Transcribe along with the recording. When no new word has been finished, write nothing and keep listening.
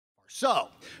So,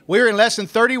 we're in lesson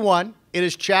 31. It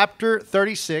is chapter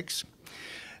 36.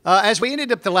 As we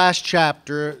ended up the last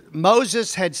chapter,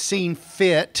 Moses had seen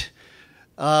fit,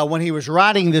 when he was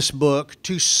writing this book,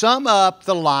 to sum up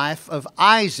the life of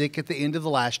Isaac at the end of the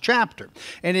last chapter.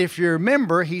 And if you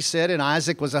remember, he said, and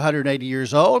Isaac was 180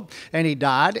 years old, and he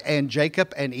died, and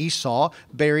Jacob and Esau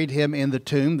buried him in the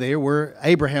tomb there where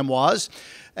Abraham was.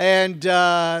 And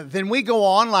then we go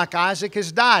on like Isaac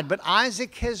has died. But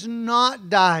Isaac has not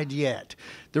died yet.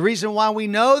 The reason why we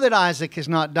know that Isaac has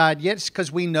not died yet is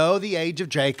because we know the age of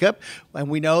Jacob, and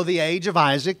we know the age of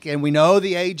Isaac, and we know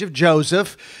the age of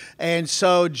Joseph. And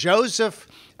so Joseph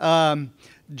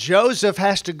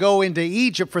has to go into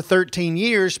Egypt for 13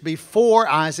 years before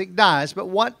Isaac dies. But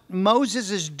what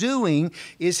Moses is doing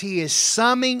is he is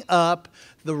summing up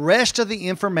the rest of the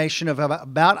information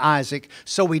about Isaac,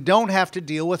 so we don't have to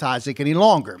deal with Isaac any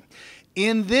longer.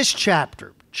 In this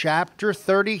chapter, chapter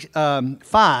 36,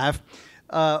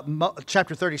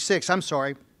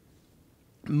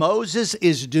 Moses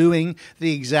is doing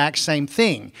the exact same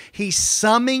thing. He's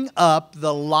summing up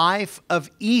the life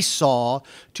of Esau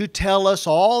to tell us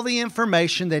all the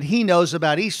information that he knows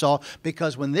about Esau,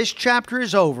 because when this chapter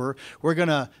is over, we're going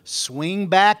to swing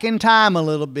back in time a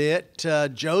little bit.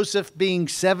 Joseph being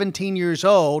 17 years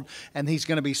old, and he's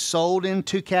going to be sold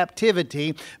into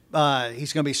captivity.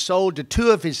 He's going to be sold to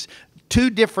two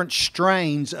different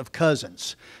strains of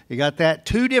cousins. You got that?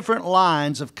 Two different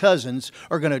lines of cousins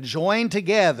are going to join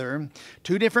together,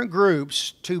 two different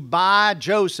groups, to buy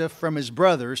Joseph from his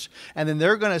brothers, and then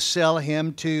they're going to sell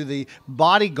him to the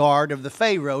bodyguard of the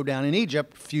Pharaoh down in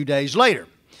Egypt a few days later.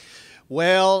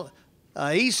 Well,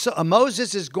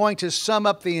 Moses is going to sum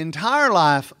up the entire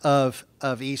life of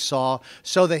Esau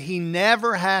so that he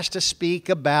never has to speak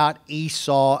about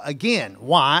Esau again.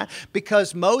 Why?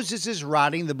 Because Moses is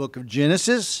writing the book of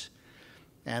Genesis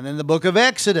and then the book of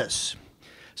Exodus.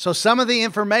 So some of the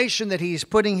information that he's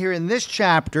putting here in this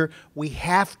chapter, we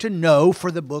have to know for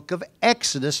the book of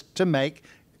Exodus to make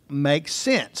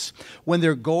sense. When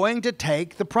they're going to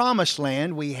take the promised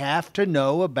land, we have to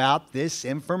know about this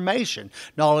information.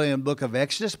 Not only in the book of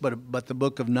Exodus, but the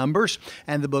book of Numbers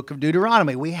and the book of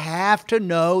Deuteronomy. We have to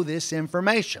know this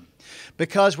information,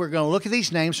 because we're going to look at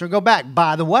these names and go back.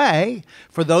 By the way,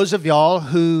 for those of y'all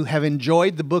who have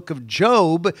enjoyed the book of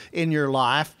Job in your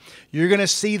life, you're going to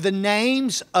see the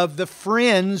names of the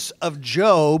friends of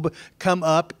Job come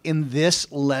up in this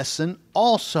lesson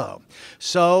also.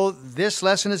 So this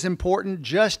lesson is important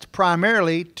just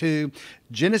primarily to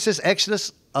Genesis,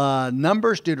 Exodus,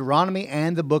 Numbers, Deuteronomy,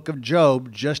 and the book of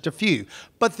Job, just a few.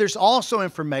 But there's also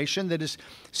information that is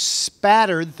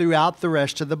spattered throughout the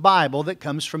rest of the Bible that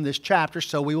comes from this chapter,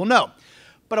 so we will know.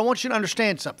 But I want you to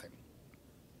understand something.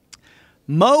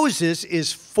 Moses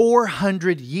is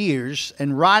 400 years,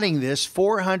 and writing this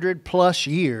 400 plus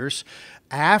years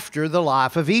after the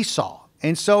life of Esau.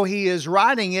 And so he is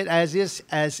writing it as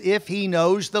if he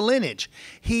knows the lineage.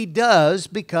 He does,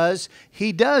 because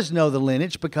he does know the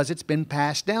lineage, because it's been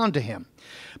passed down to him.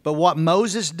 But what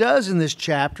Moses does in this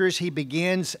chapter is he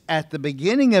begins at the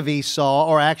beginning of Esau,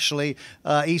 or actually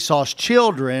Esau's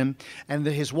children and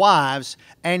his wives,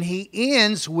 and he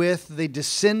ends with the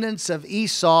descendants of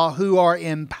Esau who are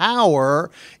in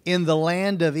power in the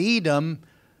land of Edom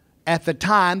at the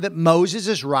time that Moses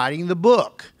is writing the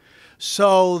book.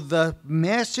 So the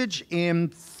message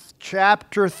in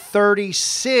chapter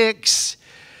 36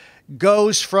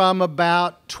 goes from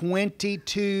about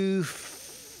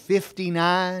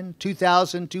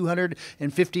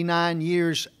 2,259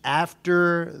 years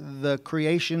after the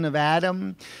creation of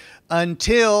Adam,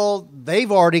 until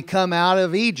they've already come out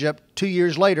of Egypt 2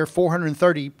 years later.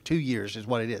 432 years is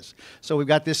what it is. So we've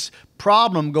got this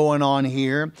problem going on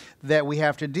here that we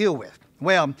have to deal with.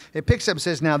 Well, it picks up and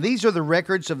says, now these are the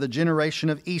records of the generation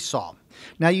of Esau.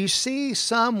 Now you see,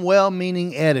 some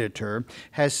well-meaning editor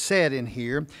has said in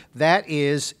here, that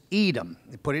is Edom.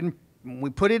 We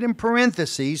put it in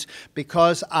parentheses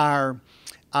because our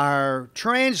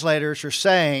translators are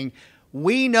saying,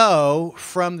 we know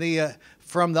from the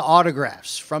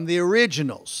autographs, from the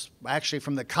originals, actually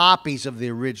from the copies of the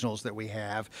originals that we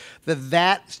have,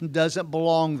 that doesn't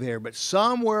belong there. But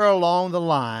somewhere along the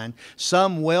line,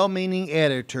 some well-meaning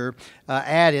editor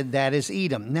added that is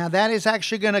Edom. Now that is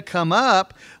actually going to come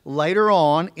up later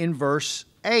on in verse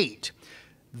 8.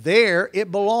 There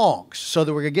it belongs, so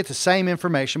that we're going to get the same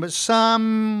information, but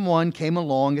someone came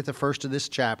along at the first of this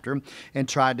chapter and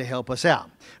tried to help us out.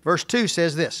 Verse 2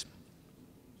 says this: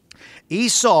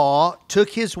 Esau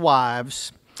took his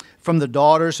wives from the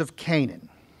daughters of Canaan.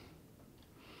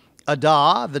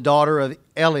 Adah, the daughter of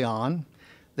Elion,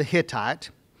 the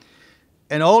Hittite,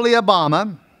 and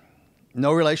Oliabama,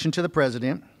 no relation to the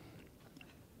president,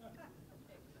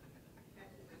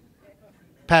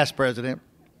 past president,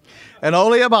 and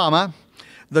Oliabama,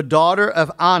 the daughter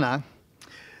of Anna,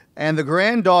 and the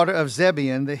granddaughter of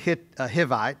Zebion the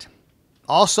Hivite,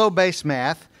 also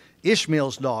Basemath,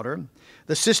 Ishmael's daughter,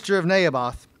 the sister of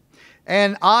Naboth.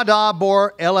 And Adah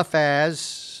bore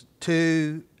Eliphaz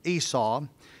to Esau,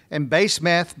 and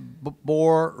Basemath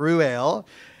bore Ruel,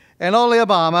 and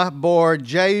Oliabama bore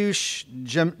Jeush,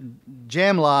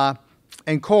 Jamlah,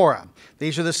 and Korah.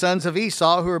 These are the sons of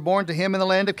Esau who were born to him in the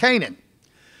land of Canaan.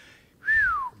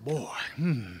 Whew,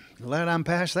 boy, glad I'm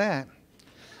past that.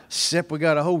 Except we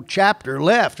got a whole chapter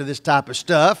left of this type of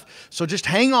stuff. So just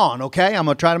hang on, okay? I'm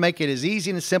going to try to make it as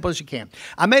easy and as simple as you can.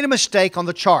 I made a mistake on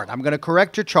the chart. I'm going to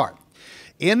correct your chart.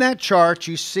 In that chart,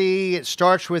 you see it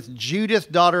starts with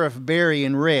Judith, daughter of Beri,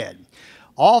 in red.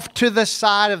 Off to the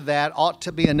side of that ought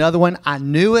to be another one. I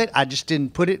knew it. I just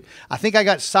didn't put it. I think I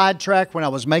got sidetracked when I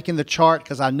was making the chart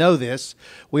because I know this.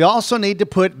 We also need to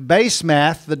put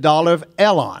Basemath, the daughter of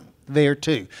Elon, there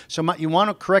too. So you want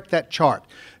to correct that chart.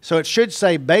 So it should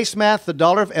say Basemath, the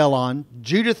daughter of Elon,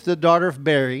 Judith, the daughter of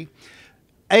Beri,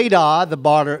 Adah,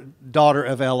 the daughter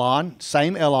of Elon,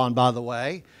 same Elon, by the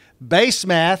way,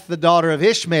 Basemath, the daughter of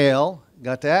Ishmael,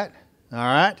 got that? All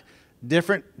right.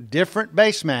 Different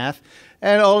Basemath,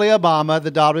 and Oliabama,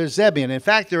 the daughter of Zebion. In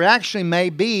fact, there actually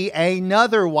may be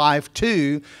another wife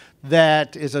too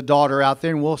that is a daughter out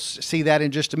there, and we'll see that in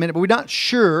just a minute. But we're not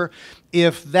sure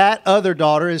if that other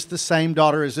daughter is the same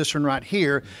daughter as this one right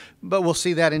here, but we'll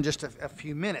see that in just a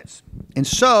few minutes. And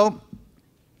so,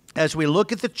 as we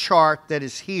look at the chart that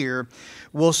is here,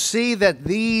 we'll see that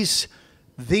these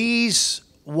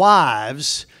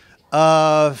wives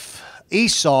of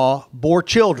Esau bore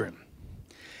children.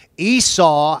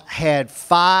 Esau had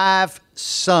 5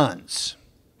 sons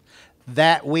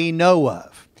that we know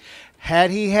of.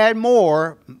 Had he had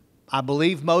more, I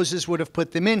believe Moses would have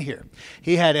put them in here.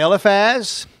 He had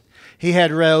Eliphaz, he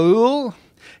had Reuel,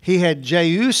 he had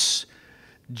Jeus,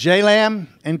 Jalam,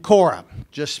 and Korah.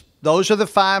 Just those are the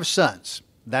 5 sons.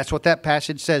 That's what that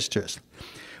passage says to us.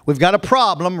 We've got a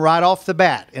problem right off the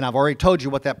bat, and I've already told you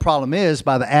what that problem is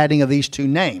by the adding of these 2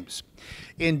 names.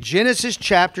 In Genesis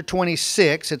chapter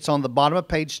 26, it's on the bottom of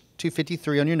page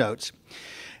 253 on your notes.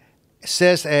 It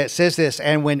says this,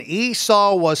 and when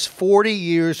Esau was 40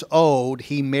 years old,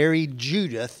 he married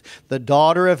Judith, the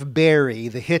daughter of Beri,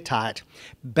 the Hittite,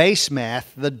 Basemath,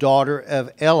 the daughter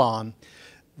of Elon,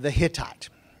 the Hittite.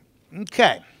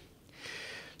 Okay.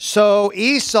 So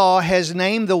Esau has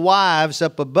named the wives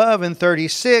up above in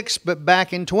 36, but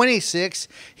back in 26,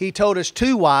 he told us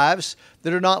 2 wives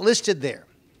that are not listed there.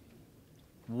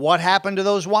 What happened to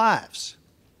those wives?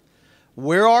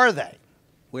 Where are they?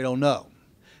 We don't know.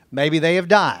 Maybe they have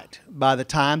died by the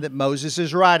time that Moses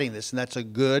is writing this, and that's a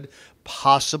good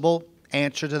possible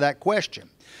answer to that question.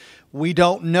 We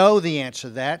don't know the answer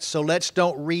to that, so let's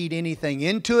don't read anything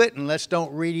into it, and let's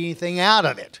don't read anything out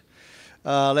of it.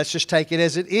 Let's just take it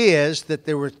as it is, that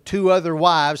there were 2 other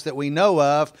wives that we know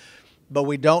of, but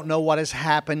we don't know what has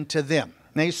happened to them.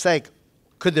 Now you say,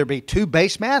 could there be 2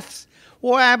 Basemaths?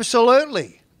 Well,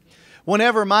 absolutely.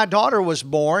 Whenever my daughter was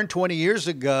born 20 years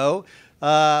ago,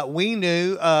 we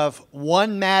knew of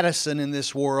one Madison in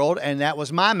this world, and that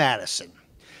was my Madison.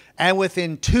 And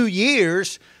within 2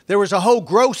 years, there was a whole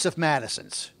gross of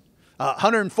Madisons.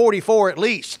 144 at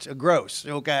least, a gross,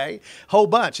 okay? Whole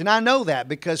bunch. And I know that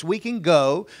because we can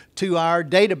go to our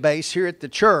database here at the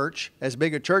church, as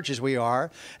big a church as we are,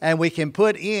 and we can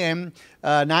put in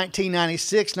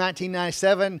 1996,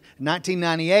 1997,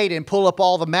 1998 and pull up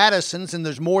all the Madisons, and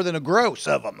there's more than a gross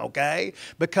of them, okay?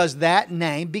 Because that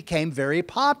name became very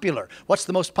popular. What's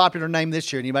the most popular name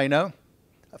this year? Anybody know?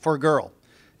 For a girl.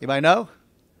 Anybody know?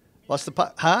 What's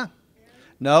huh?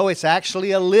 No, it's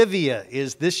actually Olivia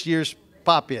is this year's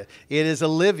popular. It is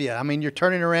Olivia. I mean, you're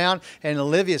turning around and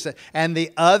Olivia's. And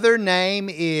the other name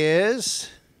is,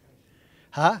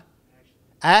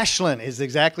 Ashlyn is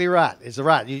exactly right. Is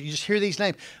right. You just hear these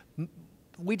names.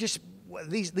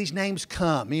 These names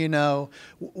come, you know.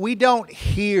 We don't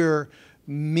hear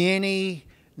many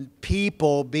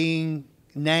people being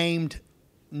named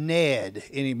Ned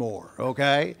anymore,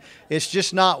 okay? It's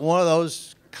just not one of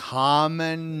those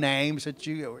common names that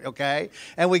okay?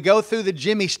 And we go through the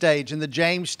Jimmy stage and the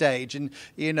James stage, and,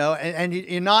 you know, and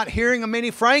you're not hearing of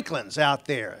many Franklins out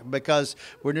there because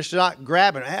we're just not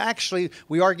grabbing. Actually,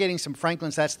 we are getting some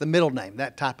Franklins. That's the middle name,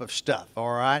 that type of stuff,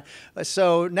 all right?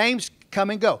 So names come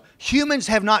and go. Humans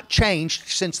have not changed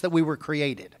since that we were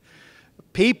created.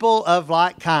 people of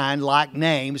like kind, like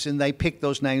names, and they pick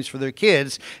those names for their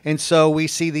kids. And so we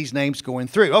see these names going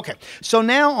through. Okay, so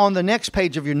now on the next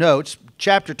page of your notes,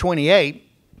 chapter 28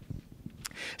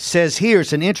 says here,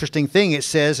 it's an interesting thing. It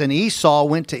says, and Esau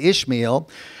went to Ishmael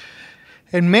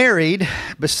and married,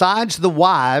 besides the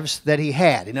wives that he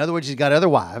had. In other words, he's got other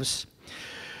wives.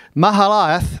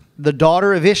 Mahalath, the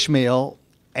daughter of Ishmael,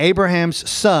 Abraham's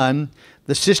son,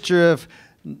 the sister of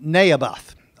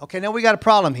Naboth. Okay, now we got a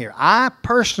problem here. I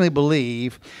personally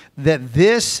believe that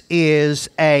this is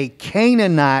a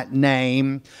Canaanite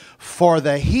name for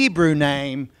the Hebrew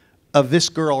name of this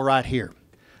girl right here.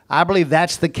 I believe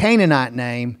that's the Canaanite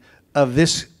name of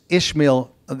this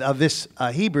Ishmael, of this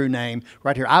Hebrew name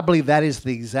right here. I believe that is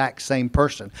the exact same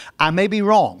person. I may be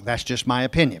wrong. That's just my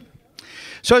opinion.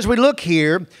 So as we look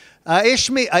here,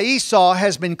 Esau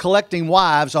has been collecting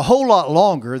wives a whole lot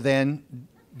longer than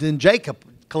Jacob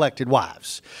collected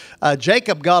wives.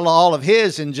 Jacob got all of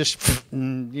his in just,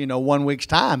 1 week's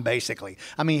time, basically.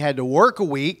 I mean, he had to work a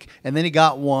week, and then he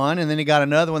got one, and then he got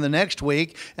another one the next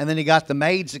week, and then he got the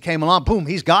maids that came along. Boom,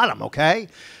 he's got them, okay?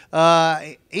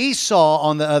 Esau,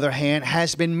 on the other hand,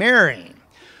 has been marrying.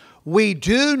 We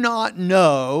do not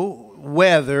know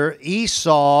whether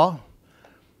Esau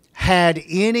had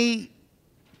any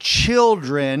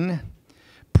children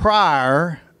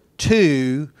prior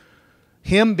to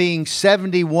him being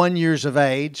 71 years of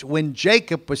age, when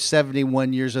Jacob was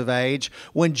 71 years of age,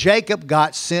 when Jacob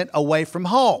got sent away from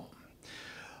home.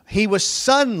 He was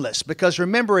sonless because,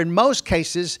 remember, in most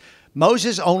cases,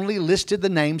 Moses only listed the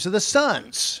names of the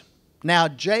sons. Now,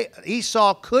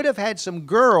 Esau could have had some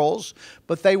girls,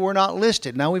 but they were not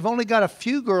listed. Now, we've only got a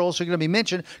few girls that are going to be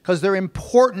mentioned because they're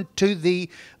important to the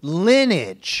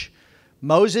lineage.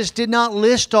 Moses did not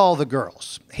list all the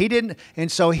girls. He didn't.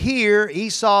 And so here,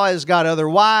 Esau has got other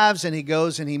wives, and he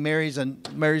goes and he marries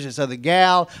this other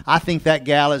gal. I think that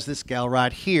gal is this gal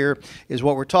right here, is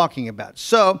what we're talking about.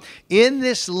 So in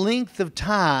this length of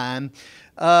time,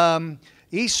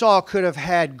 Esau could have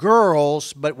had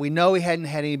girls, but we know he hadn't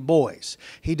had any boys.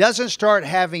 He doesn't start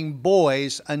having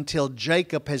boys until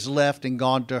Jacob has left and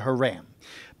gone to Haran.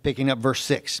 Picking up verse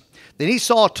 6. Then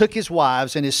Esau took his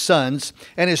wives and his sons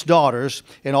and his daughters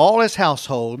and all his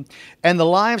household and the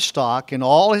livestock and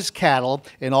all his cattle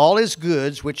and all his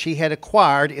goods which he had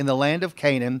acquired in the land of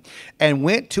Canaan, and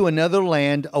went to another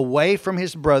land away from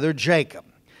his brother Jacob.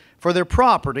 For their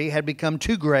property had become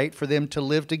too great for them to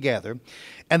live together,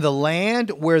 and the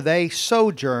land where they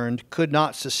sojourned could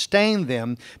not sustain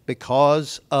them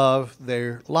because of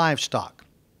their livestock.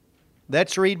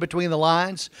 Let's read between the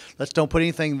lines. Let's don't put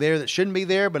anything there that shouldn't be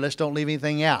there, but let's don't leave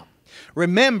anything out.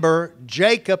 Remember,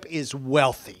 Jacob is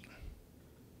wealthy.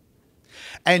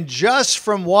 And just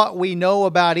from what we know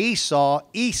about Esau,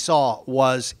 Esau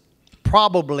was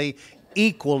probably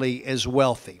equally as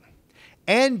wealthy.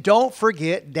 And don't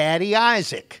forget Daddy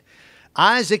Isaac.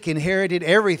 Isaac inherited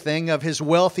everything of his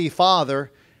wealthy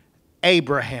father,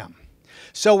 Abraham.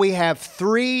 So we have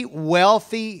three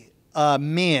wealthy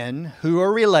men who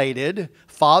are related,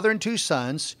 father and two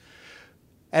sons.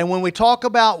 And when we talk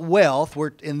about wealth,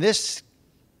 we're in this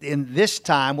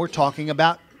time we're talking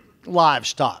about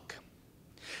livestock.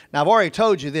 Now, I've already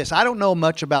told you this. I don't know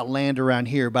much about land around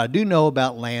here, but I do know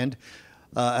about land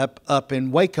up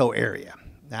in Waco area.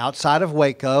 Now, outside of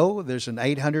Waco, there's an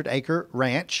 800-acre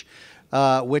ranch,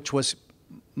 which was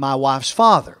my wife's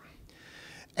father.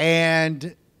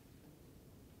 And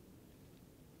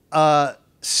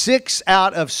 6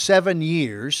 out of 7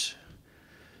 years,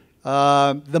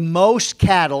 the most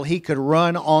cattle he could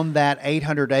run on that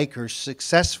 800 acres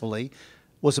successfully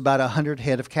was about 100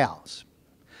 head of cows.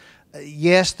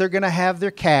 Yes, they're going to have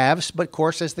their calves, but of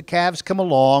course, as the calves come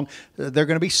along, they're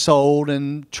going to be sold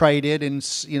and traded and,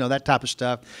 that type of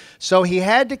stuff. So he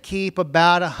had to keep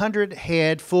about 100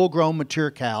 head full-grown mature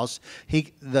cows.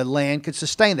 The land could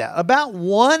sustain that. About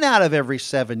 1 out of every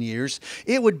 7 years,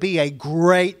 it would be a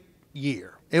great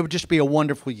year. It would just be a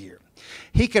wonderful year.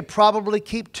 He could probably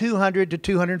keep 200 to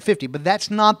 250, but that's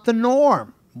not the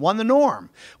norm. The norm.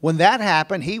 When that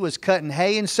happened, he was cutting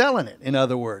hay and selling it, in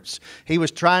other words. He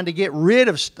was trying to get rid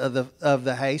of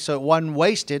the hay so it wasn't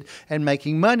wasted and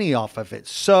making money off of it.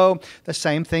 So the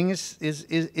same thing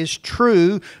is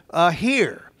true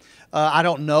here. I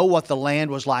don't know what the land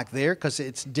was like there because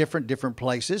it's different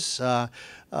places.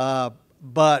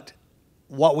 But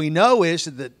what we know is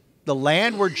that the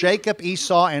land where Jacob,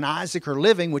 Esau, and Isaac are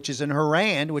living, which is in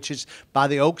Haran, which is by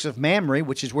the oaks of Mamre,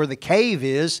 which is where the cave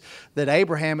is that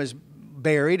Abraham is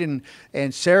buried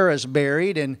and Sarah is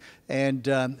buried and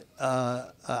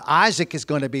Isaac is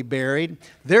going to be buried.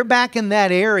 They're back in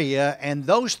that area, and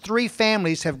those three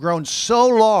families have grown so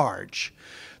large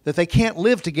that they can't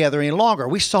live together any longer.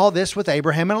 We saw this with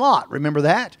Abraham and Lot. Remember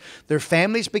that? Their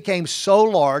families became so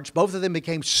large, both of them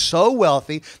became so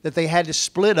wealthy that they had to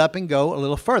split up and go a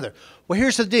little further. Well,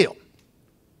 here's the deal.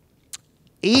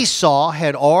 Esau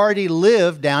had already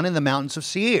lived down in the mountains of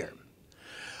Seir.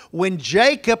 When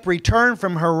Jacob returned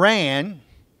from Haran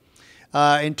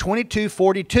in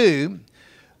 2242,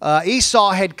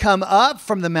 Esau had come up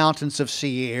from the mountains of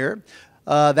Seir.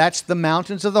 That's the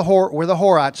mountains of where the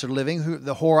Horites are living.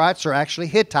 The Horites are actually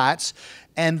Hittites.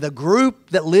 And the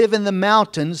group that live in the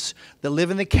mountains, that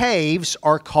live in the caves,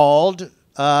 are called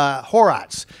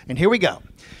Horites. And here we go.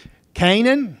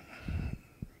 Canaan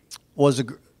was a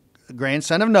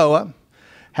grandson of Noah,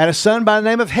 had a son by the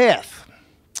name of Heth.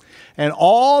 And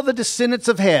all the descendants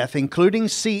of Heth, including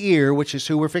Seir, which is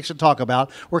who we're fixing to talk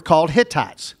about, were called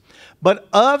Hittites. But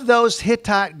of those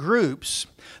Hittite groups,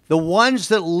 the ones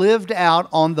that lived out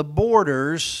on the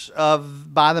borders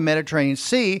by the Mediterranean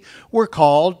Sea were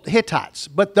called Hittites.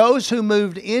 But those who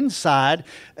moved inland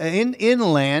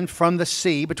from the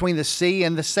sea, between the sea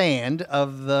and the sand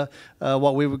of the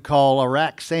what we would call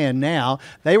Iraq sand now,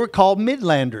 they were called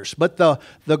Midlanders. But the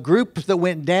group that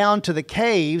went down to the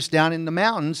caves, down in the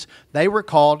mountains, they were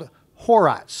called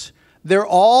Horites. They're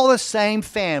all the same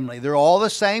family. They're all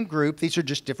the same group. These are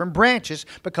just different branches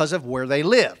because of where they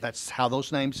live. That's how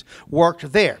those names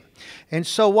worked there. And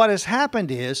so what has happened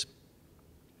is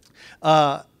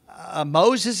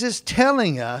Moses is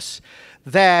telling us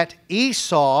that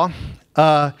Esau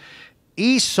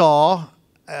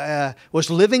was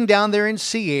living down there in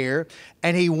Seir,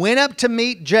 and he went up to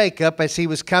meet Jacob as he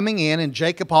was coming in, and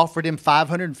Jacob offered him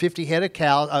 550 head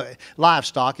of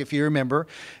livestock, if you remember,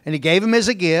 and he gave him as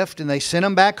a gift, and they sent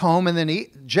him back home, and then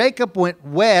Jacob went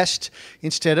west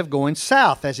instead of going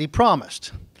south as he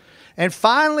promised. And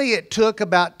finally, it took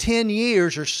about 10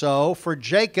 years or so for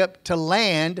Jacob to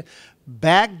land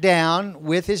back down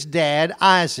with his dad,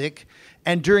 Isaac.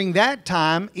 And during that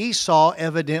time, Esau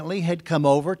evidently had come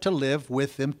over to live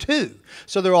with them too.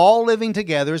 So they're all living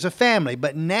together as a family.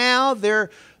 But now their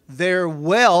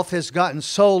wealth has gotten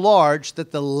so large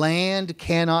that the land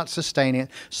cannot sustain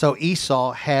it. So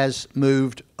Esau has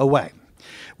moved away.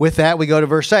 With that, we go to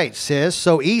verse 8. It says,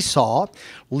 so Esau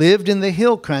lived in the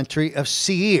hill country of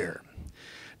Seir.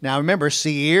 Now remember,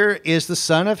 Seir is the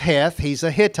son of Heth. He's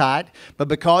a Hittite. But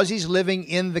because he's living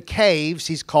in the caves,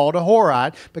 he's called a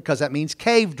Horite because that means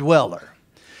cave dweller.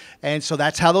 And so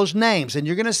that's how those names. And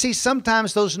you're going to see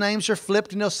sometimes those names are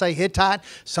flipped and they'll say Hittite.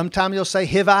 Sometimes you'll say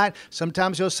Hivite.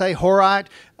 Sometimes you'll say Horite.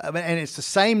 And it's the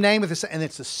same name and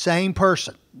it's the same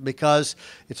person because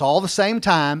it's all the same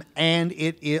time and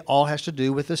it all has to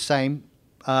do with the same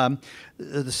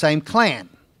clan.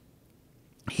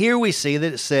 Here we see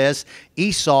that it says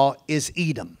Esau is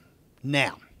Edom.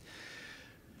 Now,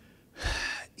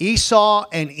 Esau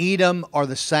and Edom are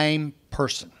the same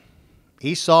person.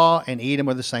 Esau and Edom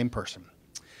are the same person.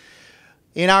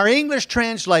 In our English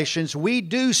translations, we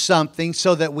do something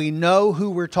so that we know who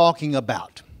we're talking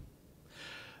about.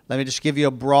 Let me just give you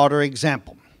a broader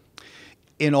example.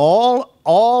 In all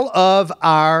of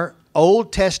our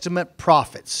Old Testament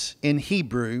prophets in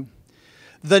Hebrew,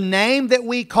 the name that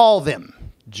we call them,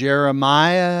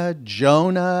 Jeremiah,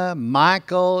 Jonah,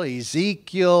 Michael,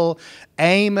 Ezekiel,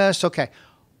 Amos. Okay,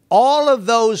 all of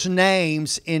those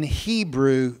names in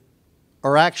Hebrew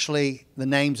are actually the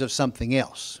names of something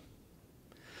else.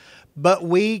 But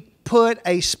we put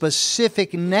a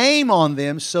specific name on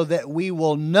them so that we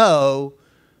will know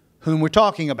whom we're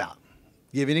talking about.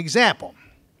 I'll give you an example.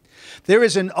 There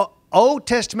is an Old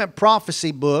Testament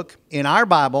prophecy book in our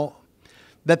Bible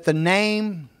that the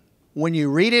name, when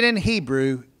you read it in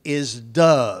Hebrew, is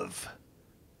dove.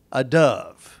 A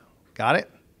dove. Got it?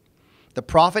 The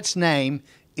prophet's name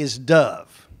is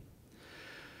dove.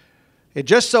 It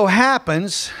just so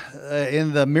happens,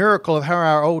 in the miracle of how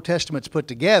our Old Testament's put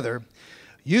together,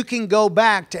 you can go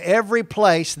back to every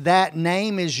place that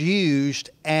name is used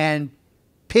and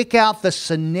pick out the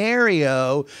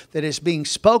scenario that is being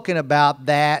spoken about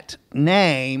that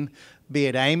name, be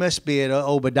it Amos, be it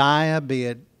Obadiah, be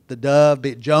it the dove, be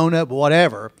it Jonah,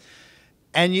 whatever.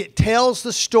 And it tells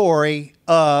the story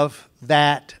of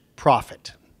that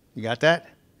prophet. You got that?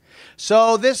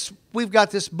 So we've got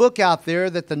this book out there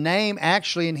that the name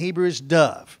actually in Hebrew is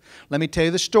dove. Let me tell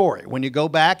you the story. When you go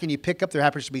back and you pick up, there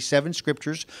happens to be 7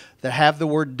 scriptures that have the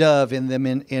word dove in them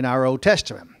in our Old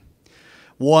Testament.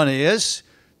 One is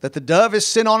that the dove is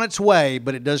sent on its way,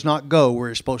 but it does not go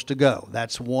where it's supposed to go.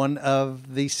 That's one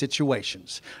of the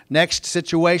situations. Next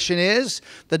situation is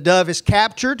the dove is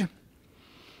captured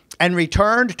and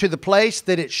returned to the place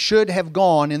that it should have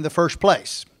gone in the first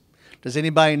place. Does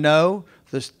anybody know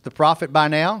the prophet by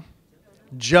now?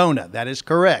 Jonah. That is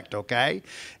correct, okay?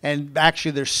 And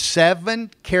actually there's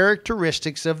 7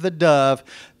 characteristics of the dove.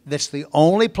 That's the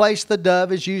only place the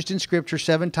dove is used in Scripture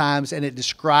 7 times, and it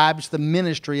describes the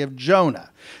ministry of Jonah.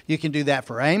 You can do that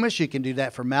for Amos. You can do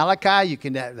that for Malachi. You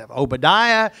can do that for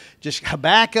Obadiah, just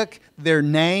Habakkuk. Their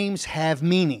names have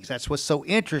meanings. That's what's so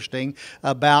interesting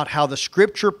about how the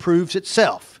Scripture proves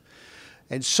itself.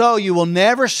 And so you will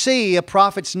never see a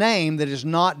prophet's name that is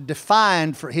not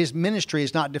defined for his ministry,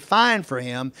 is not defined for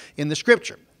him in the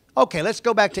Scripture. Okay, let's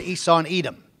go back to Esau and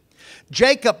Edom.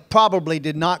 Jacob probably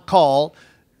did not call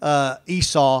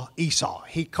Esau.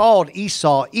 He called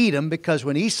Esau Edom because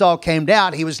when Esau came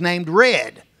down, he was named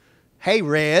Red. Hey,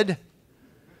 Red.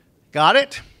 Got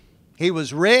it? He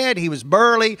was red, he was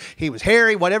burly, he was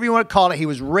hairy, whatever you want to call it, he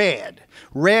was red.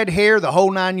 Red hair, the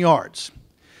whole 9 yards.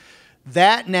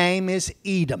 That name is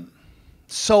Edom.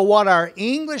 So what our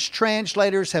English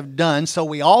translators have done, so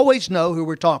we always know who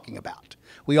we're talking about.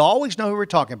 We always know who we're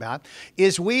talking about,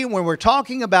 is when we're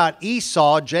talking about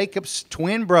Esau, Jacob's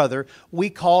twin brother,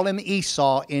 we call him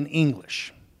Esau in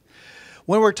English.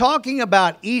 When we're talking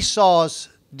about Esau's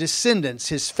descendants,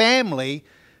 his family,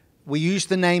 we use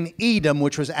the name Edom,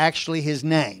 which was actually his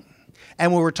name.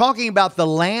 And when we're talking about the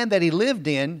land that he lived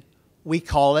in, we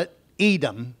call it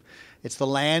Edom. It's the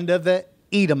land of the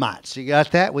Edomites. You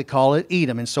got that? We call it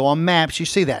Edom. And so on maps, you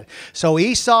see that. So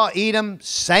Esau, Edom,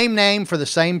 same name for the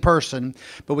same person,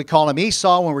 but we call him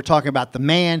Esau when we're talking about the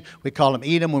man. We call him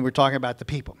Edom when we're talking about the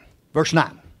people. Verse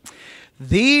 9.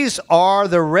 These are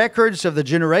the records of the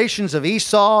generations of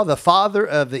Esau, the father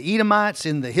of the Edomites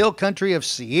in the hill country of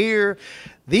Seir.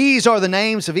 These are the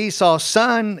names of Esau's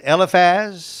son,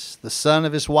 Eliphaz, the son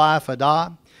of his wife,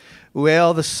 Adah,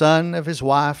 Uel, the son of his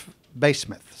wife,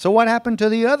 Basemath. So what happened to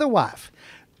the other wife?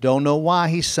 Don't know why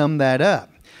he summed that up,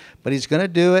 but he's going to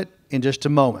do it in just a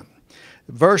moment.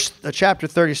 Chapter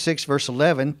 36, verse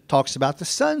 11, talks about the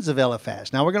sons of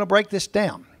Eliphaz. Now we're going to break this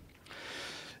down.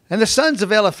 And the sons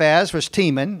of Eliphaz was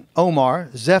Teman, Omar,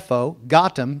 Zepho,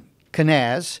 Gatam,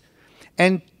 Kenaz,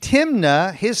 and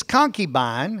Timnah, his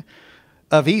concubine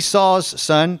of Esau's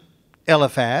son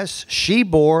Eliphaz. She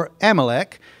bore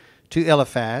Amalek to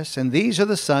Eliphaz, and these are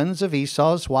the sons of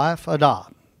Esau's wife Adah.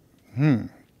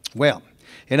 Well,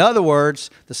 in other words,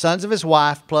 the sons of his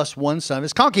wife plus one son of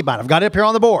his concubine. I've got it up here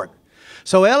on the board.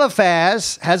 So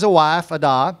Eliphaz has a wife,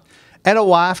 Adah, and a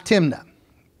wife, Timnah.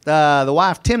 The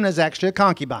wife, Timnah, is actually a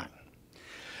concubine.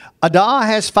 Adah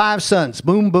has 5 sons.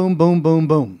 Boom, boom, boom, boom,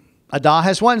 boom. Adah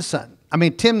has 1 son.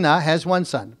 Timnah has 1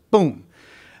 son. Boom.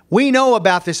 We know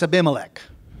about this Abimelech.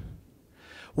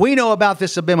 We know about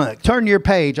this Abimelech. Turn your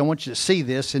page. I want you to see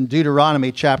this in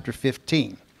Deuteronomy chapter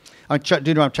 15.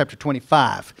 Deuteronomy chapter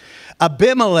 25.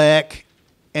 Abimelech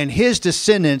and his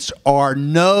descendants are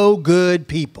no good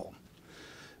people.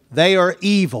 They are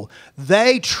evil.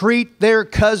 They treat their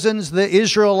cousins, the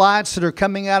Israelites that are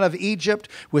coming out of Egypt,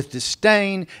 with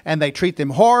disdain, and they treat them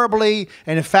horribly.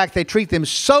 And in fact, they treat them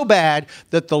so bad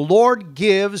that the Lord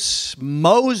gives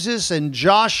Moses and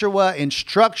Joshua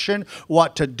instruction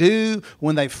what to do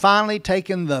when they've finally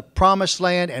taken the promised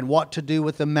land and what to do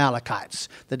with the Amalekites,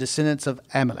 the descendants of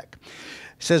Amalek.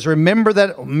 It says,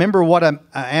 remember what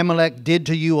Amalek did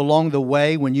to you along the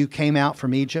way when you came out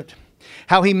from Egypt?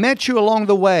 How he met you along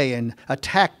the way and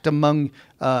attacked among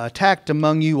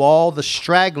you all the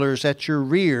stragglers at your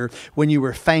rear when you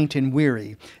were faint and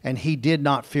weary, and he did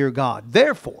not fear God.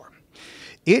 Therefore,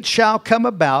 it shall come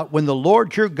about when the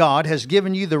Lord your God has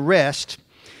given you rest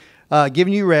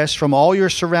from all your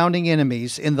surrounding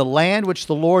enemies in the land which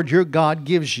the Lord your God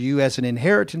gives you as an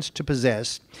inheritance to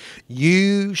possess,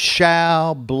 you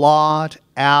shall blot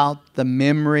out the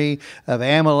memory of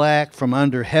Amalek from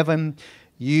under heaven.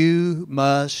 You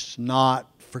must not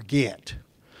forget.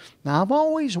 Now, I've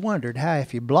always wondered how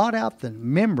if you blot out the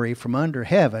memory from under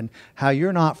heaven, how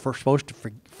you're not supposed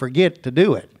to forget to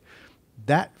do it.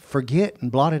 That forget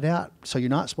and blot it out so you're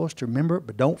not supposed to remember it,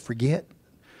 but don't forget.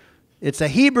 It's a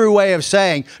Hebrew way of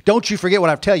saying, don't you forget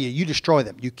what I tell you. You destroy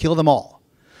them. You kill them all.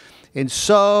 And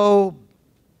so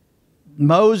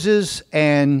Moses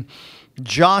and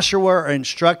Joshua are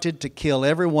instructed to kill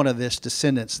every one of his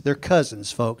descendants. They're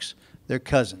cousins, folks. They're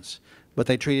cousins, but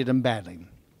they treated them badly.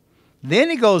 Then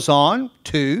he goes on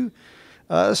to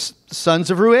sons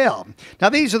of Ruel. Now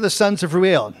these are the sons of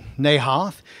Ruel: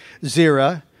 Nahath,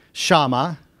 Zerah,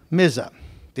 Shammah, Mizah.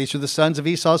 These are the sons of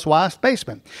Esau's wife,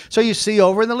 Basemath. So you see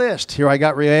over in the list, here I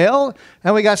got Ruel,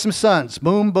 and we got some sons.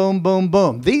 Boom, boom, boom,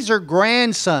 boom. These are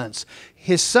grandsons.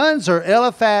 His sons are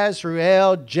Eliphaz,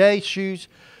 Ruel, Jeshus,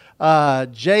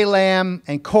 Jalam,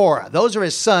 and Korah. Those are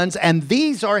his sons, and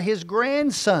these are his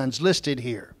grandsons listed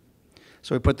here.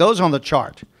 So we put those on the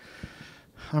chart.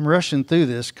 I'm rushing through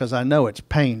this because I know it's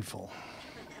painful.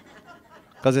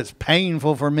 Because it's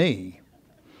painful for me.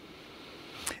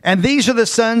 And these are the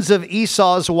sons of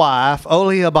Esau's wife,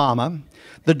 Oholibamah,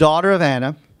 the daughter of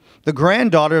Anna, the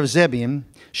granddaughter of Zebulun.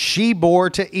 She bore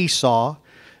to Esau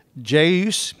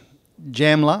Jeus,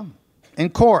 Jamlah,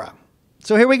 and Korah.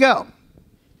 So here we go.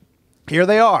 Here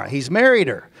they are. He's married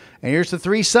her. And here's the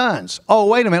three sons. Oh,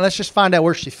 wait a minute. Let's just find out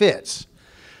where she fits.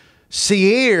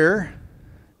 Seir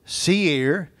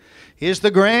is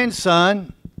the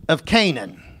grandson of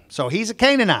Canaan. So he's a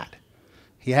Canaanite.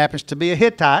 He happens to be a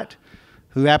Hittite,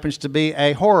 who happens to be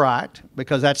a Horite,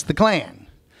 because that's the clan.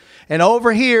 And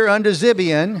over here under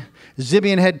Zebulun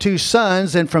had two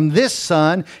sons, and from this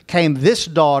son came this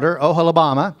daughter,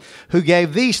 Oholibamah, who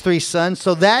gave these three sons.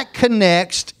 So that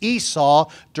connects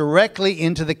Esau directly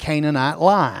into the Canaanite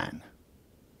line.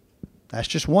 That's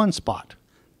just one spot.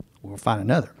 We'll find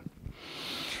another.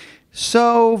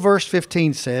 So verse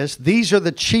 15 says, these are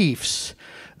the chiefs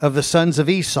of the sons of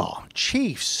Esau.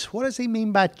 Chiefs. What does he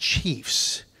mean by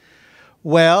chiefs?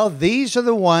 Well, these are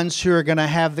the ones who are going to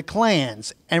have the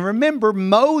clans. And remember,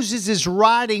 Moses is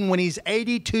writing when he's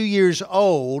 82 years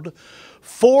old.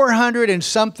 400 and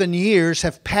something years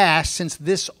have passed since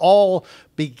this all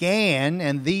began.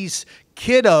 And these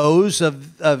kiddos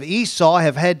of Esau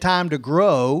have had time to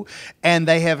grow. And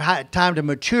they have had time to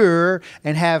mature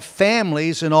and have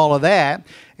families and all of that.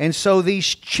 And so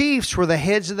these chiefs were the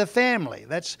heads of the family.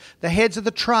 That's the heads of the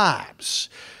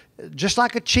tribes. Just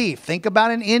like a chief. Think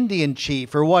about an Indian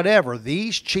chief or whatever.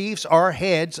 These chiefs are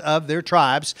heads of their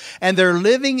tribes, and they're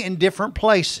living in different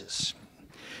places.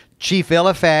 Chief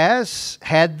Eliphaz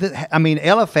had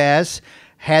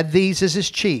these as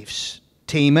his chiefs: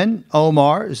 Teman,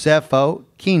 Omar, Zepho,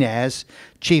 Kenaz,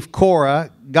 Chief Korah,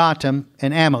 Gatam,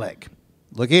 and Amalek.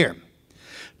 Look here.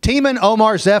 Teman,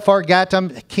 Omar, Zepho,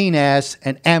 Gatam, Kenaz,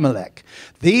 and Amalek.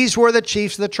 These were the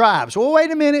chiefs of the tribes. Well,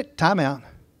 wait a minute. Time out.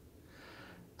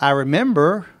 I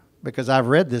remember, because I've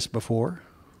read this before,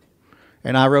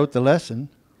 and I wrote the lesson,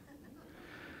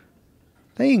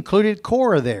 they included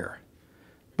Korah there.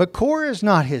 But Korah is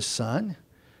not his son.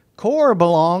 Korah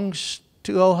belongs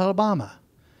to Oholibamah.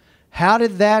 How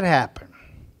did that happen?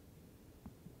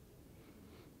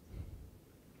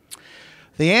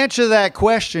 The answer to that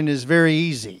question is very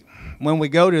easy. When we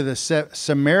go to the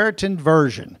Samaritan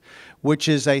version, which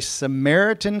is a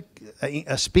Samaritan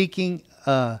speaking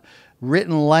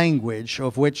written language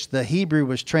of which the Hebrew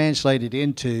was translated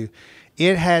into,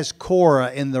 it has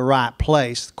Korah in the right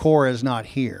place. Korah is not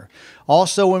here.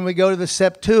 Also, when we go to the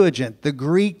Septuagint, the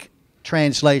Greek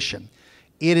translation,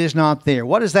 it is not there.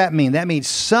 What does that mean? That means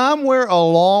somewhere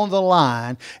along the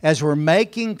line, as we're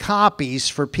making copies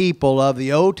for people of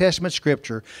the Old Testament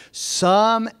Scripture,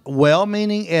 some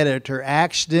well-meaning editor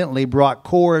accidentally brought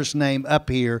Korah's name up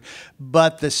here,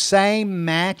 but the same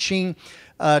matching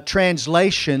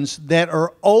translations that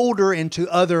are older into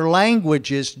other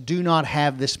languages do not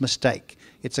have this mistake.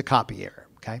 It's a copy error.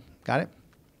 Okay, got it?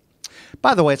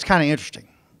 By the way, it's kind of interesting.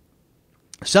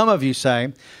 Some of you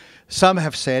say, some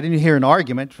have said, and you hear an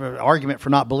argument for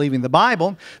not believing the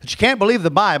Bible, that you can't believe the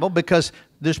Bible because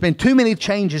there's been too many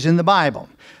changes in the Bible.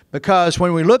 Because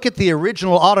when we look at the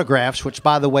original autographs, which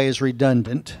by the way is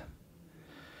redundant,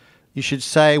 you should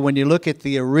say when you look at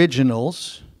the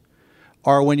originals,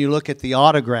 or when you look at the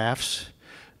autographs,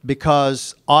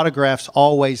 because autographs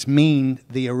always mean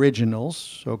the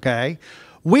originals, okay?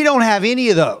 We don't have any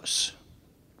of those.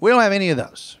 We don't have any of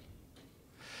those.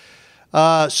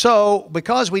 So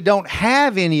because we don't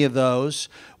have any of those,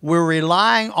 we're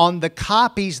relying on the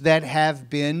copies that have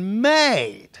been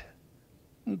made.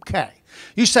 Okay.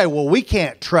 You say, well, we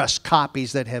can't trust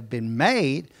copies that have been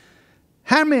made.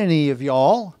 How many of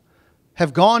y'all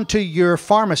have gone to your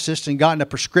pharmacist and gotten a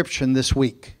prescription this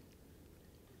week?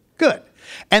 Good.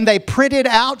 And they printed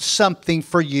out something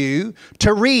for you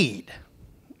to read.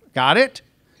 Got it?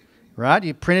 Right?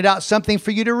 You printed out something for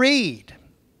you to read.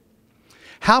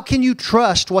 How can you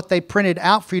trust what they printed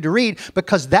out for you to read?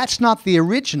 Because that's not the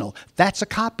original. That's a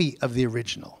copy of the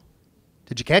original.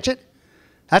 Did you catch it?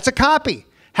 That's a copy.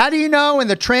 How do you know in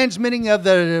the transmitting of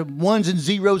the ones and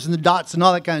zeros and the dots and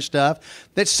all that kind of stuff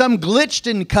that some glitch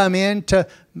didn't come in to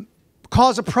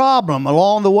cause a problem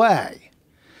along the way?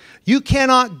 You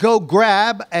cannot go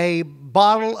grab a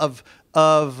bottle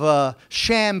of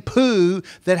shampoo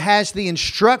that has the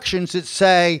instructions that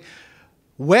say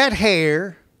wet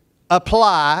hair,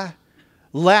 apply,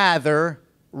 lather,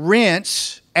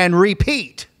 rinse, and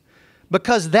repeat.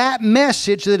 Because that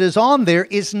message that is on there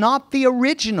is not the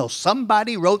original.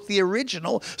 Somebody wrote the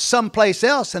original someplace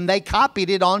else and they copied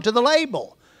it onto the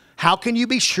label. How can you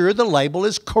be sure the label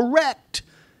is correct?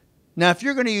 Now, if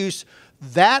you're going to use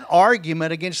that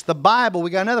argument against the Bible, we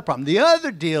got another problem. The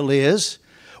other deal is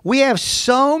we have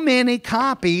so many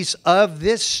copies of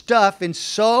this stuff in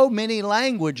so many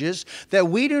languages that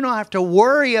we do not have to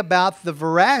worry about the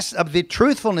veracity of the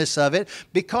truthfulness of it,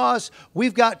 because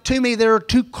we've got too many that are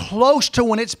too close to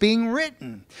when it's being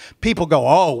written. People go,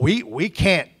 oh, we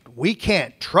can't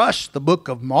trust the book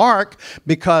of Mark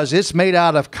because it's made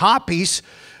out of copies.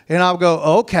 And I'll go,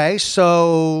 okay,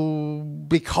 so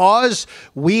because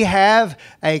we have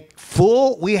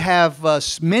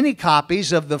many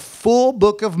copies of the full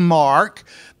book of Mark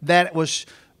that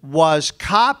was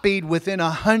copied within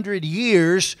 100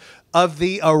 years of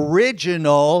the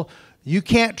original, you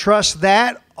can't trust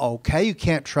that? Okay, you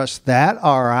can't trust that,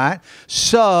 all right.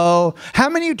 So how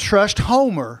many of you trust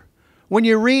Homer? When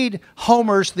you read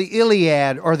Homer's The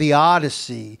Iliad or the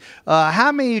Odyssey,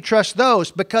 how many of you trust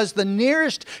those? Because the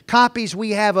nearest copies we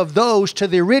have of those to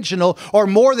the original are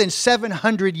more than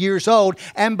 700 years old.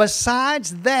 And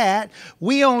besides that,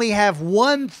 we only have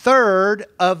 1/3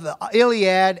 of the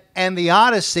Iliad and the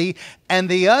Odyssey. And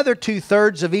the other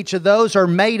 2/3 of each of those are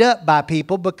made up by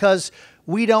people because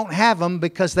we don't have them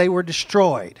because they were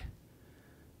destroyed.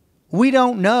 We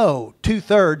don't know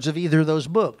 2/3 of either of those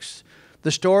books. The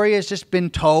story has just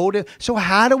been told. So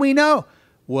how do we know?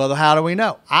 Well, how do we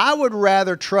know? I would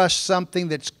rather trust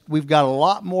something we've got a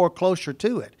lot more closer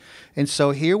to it. And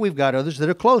so here we've got others that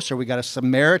are closer. We've got a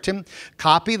Samaritan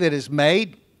copy that is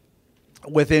made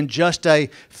within just a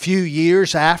few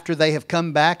years after they have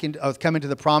come back and come into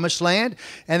the Promised Land.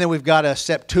 And then we've got a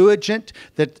Septuagint,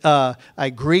 a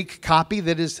Greek copy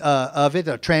that is of it,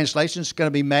 a translation is going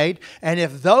to be made. And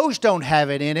if those don't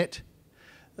have it in it,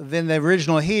 then the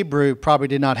original Hebrew probably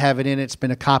did not have it in it. It's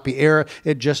been a copy error.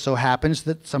 It just so happens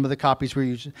that some of the copies we're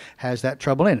using has that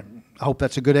trouble in it. I hope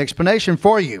that's a good explanation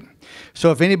for you. So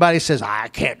if anybody says, I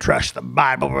can't trust the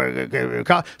Bible,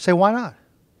 say, why not?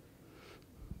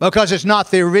 Because it's not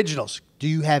the originals. Do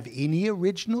you have any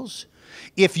originals?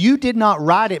 If you did not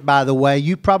write it, by the way,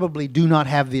 you probably do not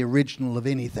have the original of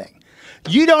anything.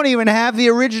 You don't even have the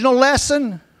original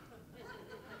lesson.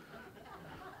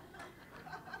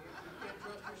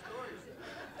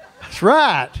 That's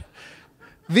right.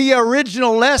 The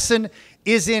original lesson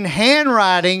is in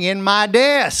handwriting in my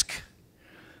desk.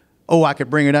 Oh, I could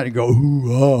bring it out and go,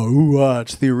 ooh,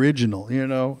 it's the original, you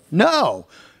know. No,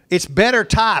 it's better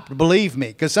typed, believe me,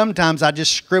 because sometimes I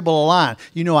just scribble a line.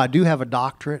 You know, I do have a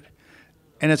doctorate,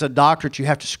 and as a doctorate, you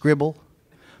have to scribble.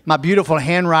 My beautiful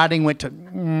handwriting went to,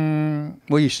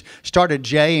 you start a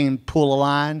J and pull a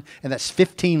line, and that's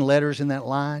 15 letters in that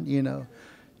line, you know.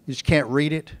 You just can't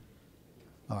read it.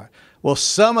 All right. Well,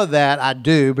 some of that I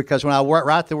do because when I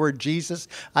write the word Jesus,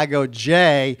 I go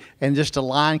J and just a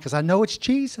line because I know it's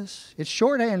Jesus. It's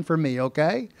shorthand for me,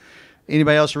 okay?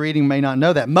 Anybody else reading may not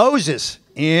know that. Moses,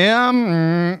 I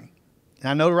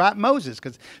know to write Moses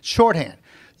because it's shorthand.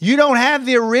 You don't have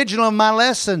the original of my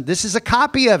lesson. This is a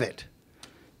copy of it.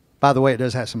 By the way, it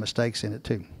does have some mistakes in it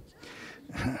too.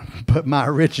 But my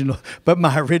original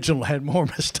had more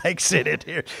mistakes in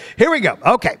it. Here we go.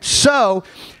 Okay, so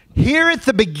here at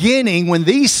the beginning, when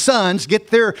these sons get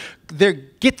their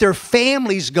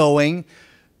families going,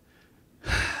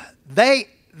 the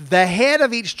head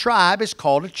of each tribe is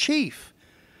called a chief.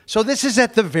 So this is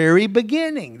at the very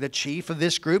beginning. The chief of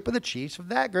this group and the chiefs of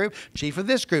that group, chief of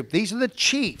this group. These are the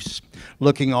chiefs.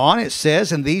 Looking on, it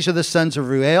says, and these are the sons of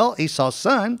Reuel, Esau's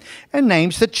son, and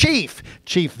names the chief.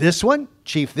 Chief this one,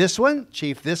 chief this one,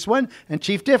 chief this one, and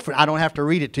chief different. I don't have to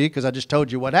read it to you because I just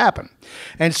told you what happened.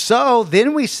 And so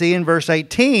then we see in verse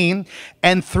 18,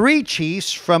 and 3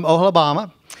 chiefs from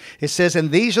Oholibamah. It says,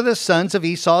 and these are the sons of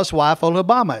Esau's wife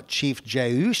Oholibamah, Chief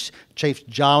Jeus, Chief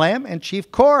Jalam, and Chief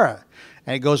Korah.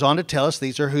 And it goes on to tell us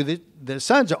these are who the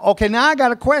sons are. Okay, now I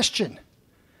got a question.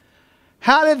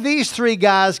 How did these 3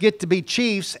 guys get to be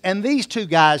chiefs and these 2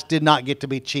 guys did not get to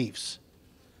be chiefs?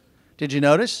 Did you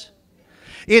notice?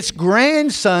 It's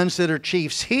grandsons that are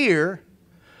chiefs here,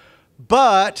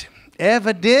 but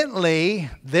evidently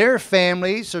their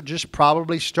families are just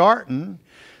probably starting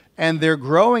and they're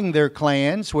growing their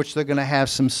clans, which they're going to have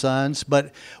some sons.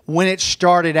 But when it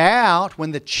started out,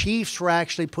 when the chiefs were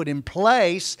actually put in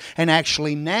place and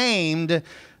actually named,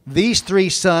 these 3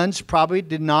 sons probably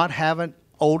did not have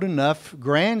old enough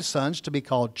grandsons to be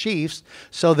called chiefs,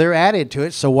 so they're added to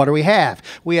it. So what do we have?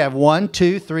 We have 1,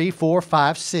 2, 3, 4,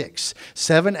 5, 6,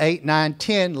 7, 8, 9,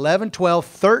 10, 11, 12,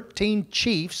 13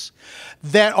 chiefs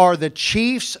that are the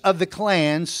chiefs of the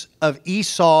clans of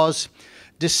Esau's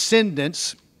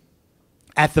descendants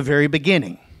at the very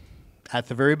beginning. At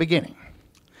the very beginning.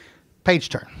 Page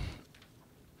turn.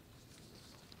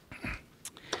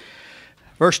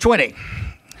 Verse 20.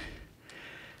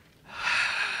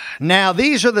 Now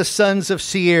these are the sons of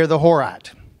Seir the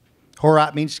Horite.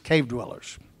 Horite means cave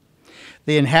dwellers.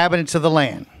 The inhabitants of the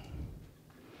land.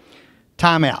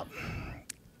 Time out.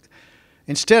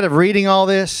 Instead of reading all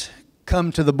this,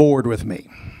 come to the board with me.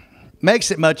 Makes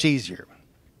it much easier.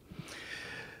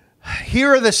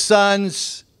 Here are the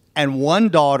sons and one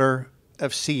daughter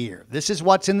of Seir. This is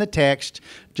what's in the text.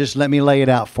 Just let me lay it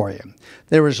out for you.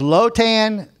 There was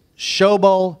Lotan,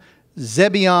 Shobal,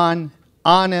 Zebion,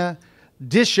 Anna,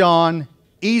 Dishon,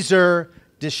 Ezer,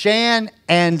 Dishan,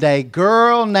 and a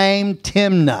girl named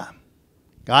Timnah.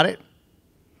 Got it?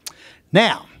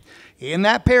 Now, in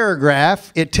that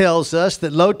paragraph, it tells us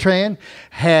that Lotan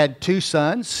had 2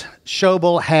 sons.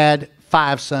 Shobal had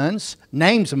 5 sons.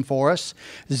 Names them for us.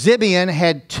 Zebion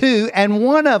had 2, and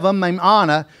one of them, named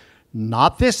Anna,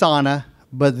 not this Anna,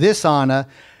 but this Anna,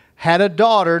 had a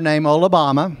daughter named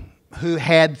Olabama, who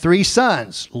had 3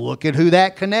 sons. Look at who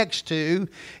that connects to.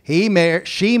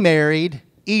 She married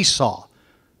Esau.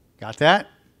 Got that?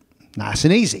 Nice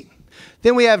and easy.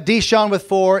 Then we have Dishon with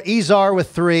 4, Ezer with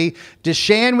 3,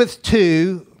 Dishan with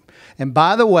 2. And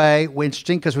by the way,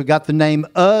 interesting because we got the name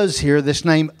Uz here. This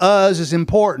name Uz is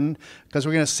important because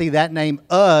we're going to see that name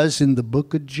Uz in the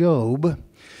book of Job.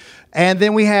 And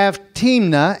then we have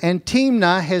Timnah, and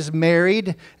Timnah has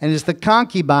married and is the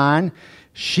concubine.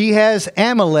 She has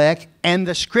Amalek, and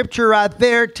the scripture right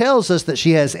there tells us that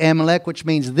she has Amalek, which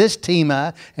means this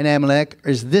Timnah and Amalek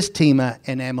is this Timnah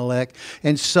and Amalek.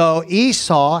 And so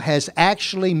Esau has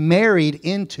actually married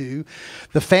into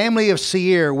the family of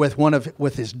Seir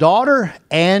with his daughter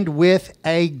and with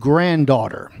a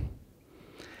granddaughter.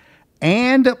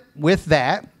 And with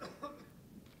that,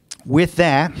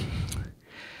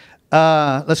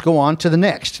 let's go on to the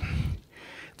next.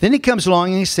 Then he comes along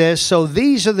and he says, so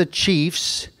these are the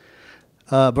chiefs,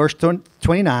 verse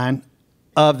 29,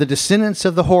 of the descendants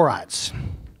of the Horites.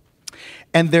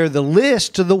 And they're the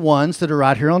list of the ones that are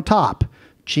right here on top.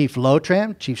 Chief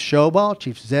Lotram, Chief Shobal,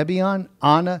 Chief Zebion,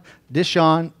 Anna,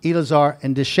 Dishon, Elazar,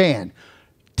 and Dishan.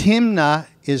 Timnah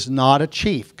is not a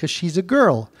chief because she's a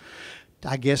girl.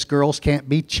 I guess girls can't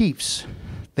be chiefs.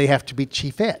 They have to be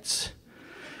chiefettes.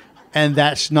 And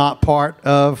that's not part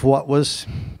of what was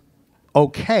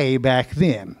okay back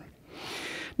then.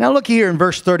 Now look here in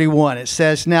verse 31. It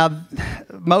says, now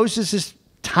Moses is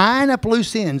tying up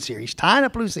loose ends here. He's tying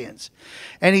up loose ends.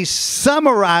 And he's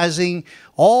summarizing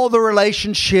all the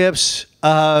relationships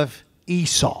of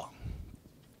Esau.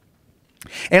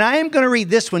 And I am going to read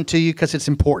this one to you because it's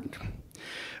important.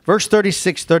 Verse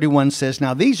 36-31 says,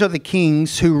 now these are the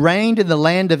kings who reigned in the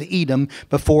land of Edom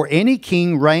before any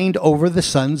king reigned over the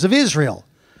sons of Israel.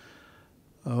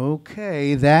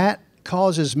 Okay, that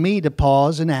causes me to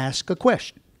pause and ask a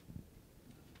question.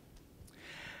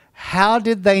 How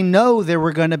did they know there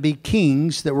were going to be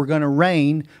kings that were going to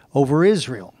reign over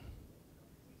Israel?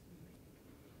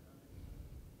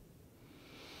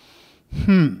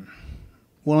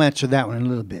 We'll answer that one in a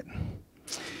little bit.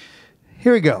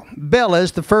 Here we go.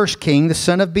 Belez, the first king, the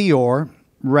son of Beor,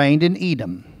 reigned in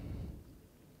Edom.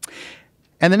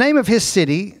 And the name of his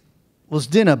city was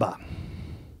Dinhabah.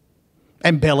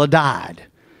 And Bela died.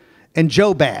 And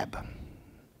Jobab,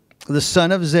 the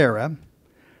son of Zerah,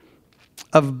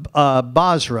 of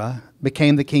Basra,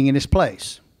 became the king in his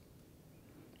place.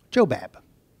 Jobab.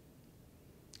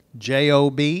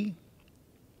 Jobad.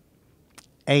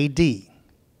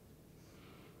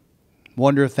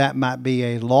 Wonder if that might be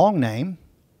a long name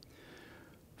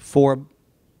for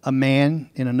a man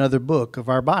in another book of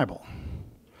our Bible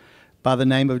by the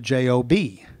name of Job.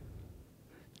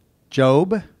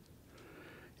 Job.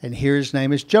 And here his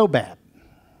name is Jobab.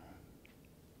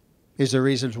 Is there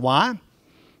reasons why?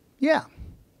 Yeah.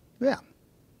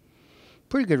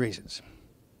 Pretty good reasons.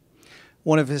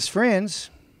 One of his friends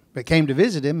that came to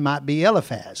visit him might be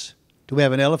Eliphaz. Do we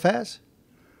have an Eliphaz?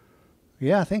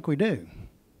 Yeah, I think we do.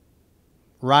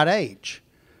 Right age.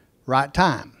 Right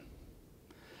time.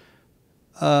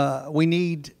 We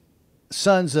need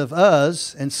sons of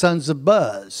Uz and sons of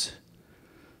Buz.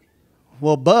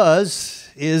 Well, Buz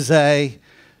is a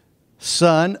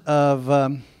son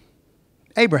of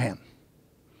Abraham.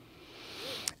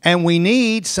 And we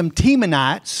need some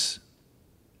Temanites,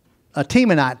 a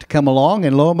Temanite to come along,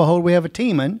 and lo and behold, we have a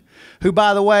Teman, who,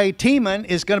 by the way, Teman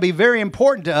is going to be very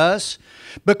important to us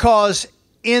because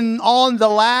on the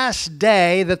last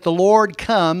day that the Lord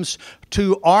comes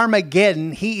to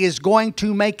Armageddon, he is going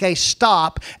to make a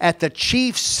stop at the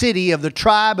chief city of the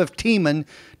tribe of Teman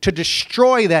to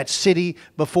destroy that city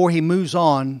before he moves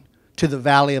on to the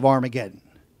valley of Armageddon.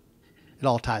 It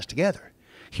all ties together.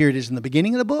 Here it is in the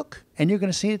beginning of the book, and you're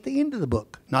going to see it at the end of the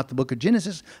book. Not the book of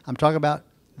Genesis. I'm talking about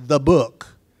the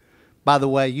book. By the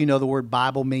way, you know the word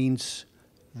Bible means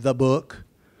the book.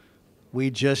 We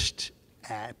just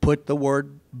put the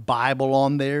word Bible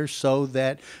on there so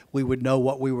that we would know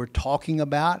what we were talking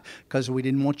about, because we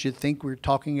didn't want you to think we were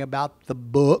talking about the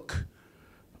book,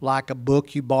 like a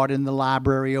book you bought in the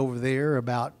library over there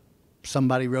about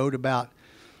somebody wrote about,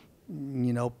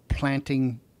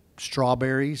 planting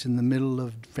strawberries in the middle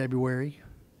of February.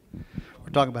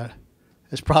 We're talking about,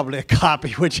 it's probably a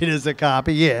copy, which it is a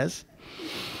copy, yes.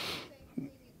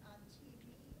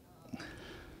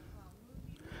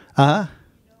 Uh-huh.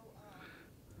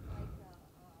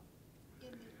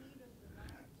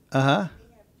 Uh-huh.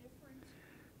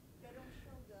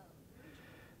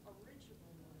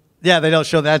 Yeah, they don't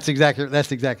show. That's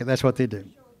what they do.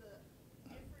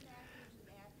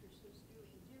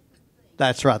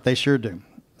 That's right. They sure do.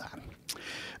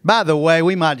 By the way,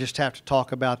 we might just have to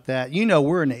talk about that.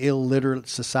 We're an illiterate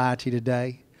society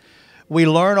today. We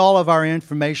learn all of our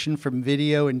information from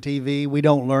video and TV. We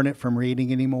don't learn it from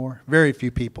reading anymore. Very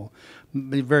few people.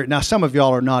 Now, some of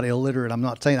y'all are not illiterate. I'm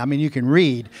not saying. You can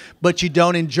read, but you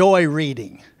don't enjoy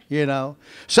reading.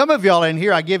 Some of y'all in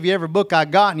here, I give you every book I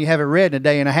got, and you haven't read in a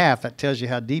day and a half. That tells you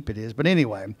how deep it is. But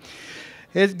anyway,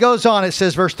 it goes on. It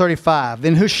says, verse 35.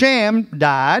 Then Husham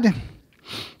died.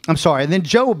 Then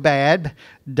Jobab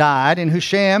died, and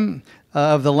Husham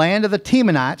of the land of the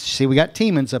Temanites. See, we got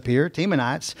Temans up here.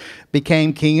 Temanites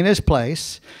became king in his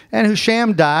place. And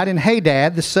Husham died, and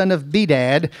Hadad, the son of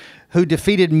Bedad, who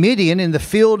defeated Midian in the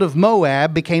field of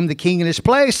Moab, became the king in his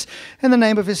place. And the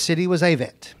name of his city was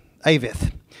Avith.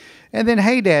 And then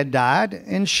Hadad died,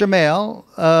 and Shemuel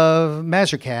of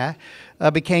Mazrekah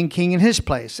became king in his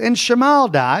place. And Shemuel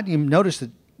died. You notice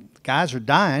that guys are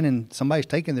dying and somebody's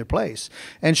taking their place.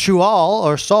 And Shual,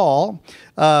 or Saul,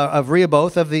 of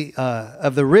Rehoboth of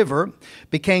the river,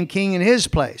 became king in his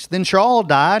place. Then Shaul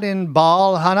died, and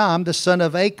Baal-Hanam, the son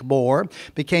of Achbor,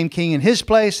 became king in his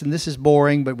place. And this is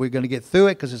boring, but we're going to get through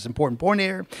it because it's an important point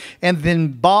here. And then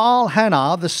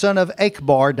Baal-Hanam, the son of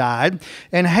Achbor, died,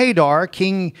 and Hadar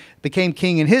became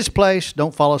king in his place.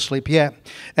 Don't fall asleep yet.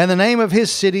 And the name of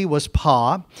his city was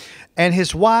Pa. And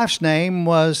his wife's name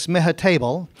was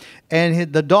Mehetabel,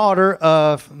 and the daughter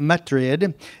of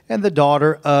Matrid, and the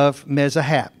daughter of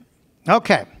Mezahab.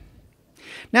 Okay.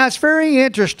 Now, it's very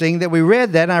interesting that we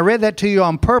read that, and I read that to you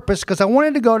on purpose because I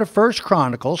wanted to go to 1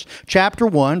 Chronicles chapter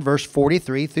 1, verse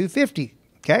 43 through 50.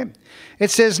 Okay?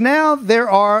 It says, Now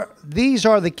these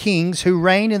are the kings who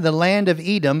reigned in the land of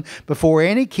Edom before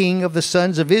any king of the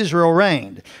sons of Israel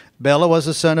reigned. Bela was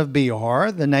the son of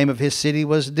Beor. The name of his city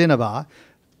was Dinhabah.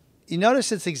 You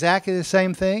notice it's exactly the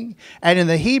same thing? And in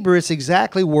the Hebrew, it's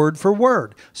exactly word for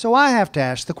word. So I have to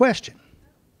ask the question,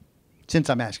 since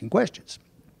I'm asking questions.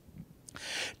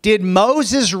 Did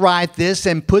Moses write this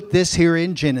and put this here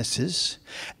in Genesis,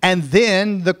 and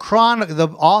then the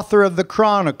author of the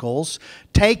Chronicles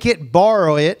take it,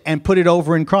 borrow it, and put it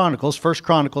over in Chronicles, 1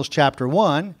 Chronicles chapter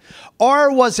 1?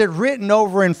 Or was it written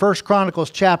over in 1 Chronicles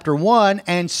chapter 1,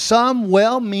 and some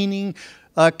well-meaning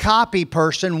copy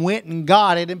person went and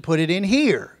got it and put it in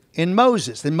here, in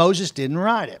Moses? Then Moses didn't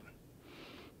write it.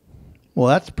 Well,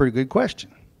 that's a pretty good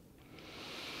question.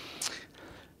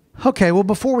 Okay, well,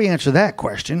 before we answer that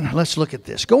question, let's look at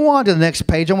this. Go on to the next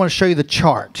page. I want to show you the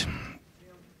chart.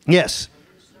 Yes.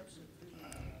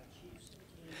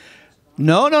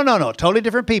 No. Totally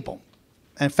different people.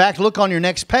 In fact, look on your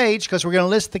next page because we're going to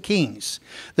list the kings.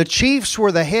 The chiefs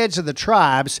were the heads of the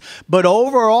tribes, but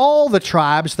over all the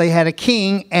tribes they had a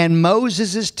king, and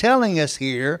Moses is telling us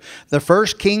here the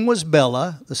first king was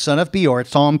Bela, the son of Beor.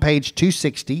 It's on page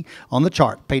 260 on the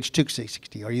chart. Page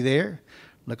 260. Are you there?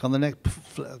 Look on the next.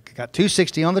 Got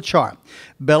 260 on the chart.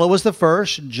 Bela was the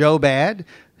first. Jobab,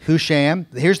 Husham.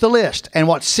 Here's the list. And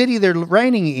what city they're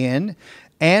reigning in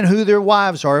and who their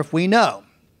wives are, if we know.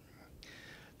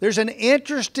 There's an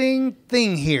interesting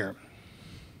thing here.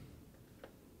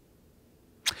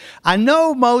 I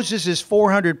know Moses is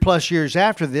 400 plus years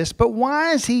after this, but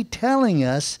why is he telling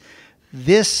us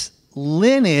this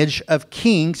lineage of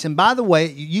kings? And by the way,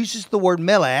 it uses the word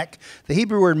melech, the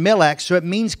Hebrew word melech, so it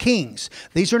means kings.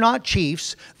 These are not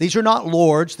chiefs. These are not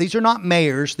lords. These are not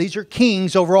mayors. These are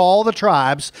kings over all the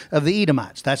tribes of the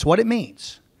Edomites. That's what it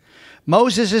means.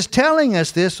 Moses is telling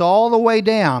us this all the way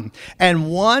down. And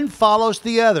one follows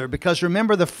the other. Because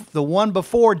remember, the one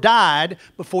before died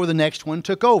before the next one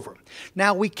took over.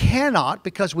 Now, we cannot,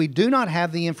 because we do not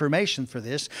have the information for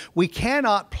this, we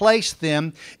cannot place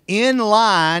them in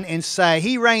line and say,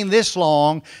 he reigned this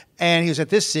long, and he was at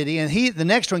this city, and the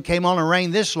next one came on and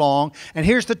reigned this long, and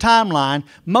here's the timeline.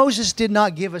 Moses did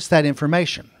not give us that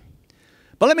information.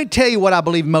 But let me tell you what I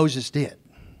believe Moses did.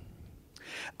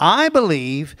 I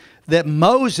believe that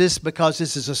Moses, because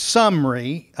this is a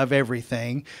summary of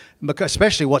everything, because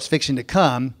especially what's fixing to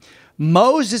come,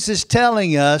 Moses is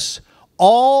telling us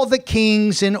all the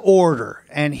kings in order.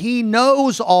 And he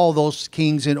knows all those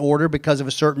kings in order because of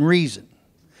a certain reason.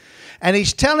 And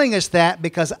he's telling us that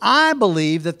because I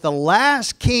believe that the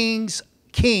last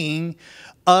king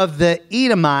of the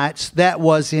Edomites that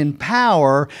was in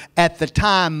power at the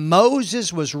time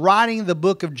Moses was writing the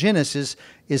book of Genesis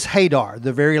is Hadar,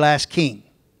 the very last king.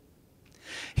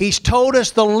 He's told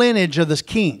us the lineage of the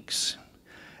kings.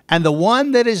 And the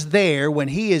one that is there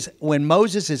when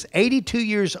Moses is 82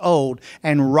 years old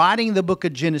and writing the book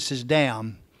of Genesis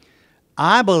down,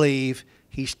 I believe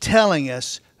he's telling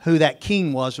us who that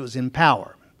king was in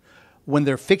power when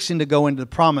they're fixing to go into the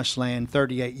promised land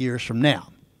 38 years from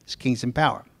now. This king's in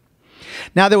power.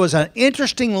 Now, there was an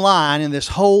interesting line in this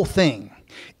whole thing.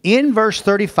 In verse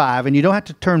 35, and you don't have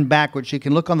to turn backwards. You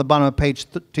can look on the bottom of page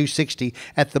 260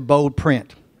 at the bold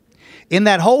print. In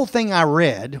that whole thing I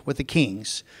read with the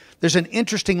kings, there's an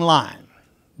interesting line.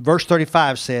 Verse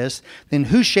 35 says, Then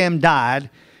Husham died,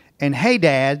 and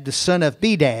Hadad, the son of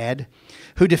Bedad,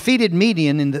 who defeated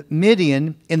Midian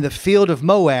in the field of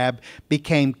Moab,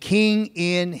 became king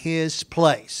in his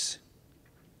place.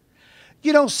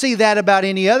 You don't see that about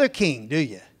any other king, do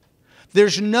you?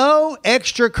 There's no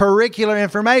extracurricular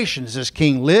information. This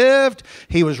king lived,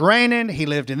 he was reigning, he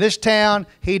lived in this town,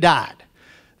 he died.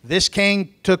 This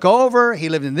king took over, he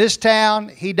lived in this town,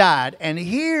 he died. And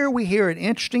here we hear an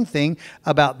interesting thing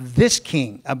about this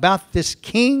king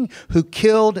who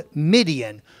killed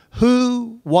Midian.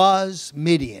 Who was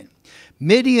Midian?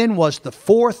 Midian was the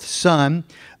fourth son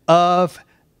of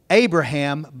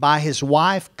Abraham by his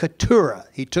wife Keturah.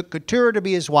 He took Keturah to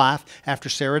be his wife after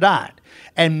Sarah died.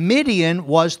 And Midian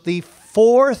was the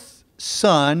fourth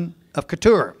son of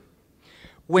Keturah.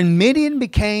 When Midian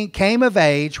came of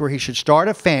age where he should start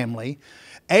a family,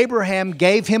 Abraham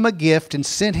gave him a gift and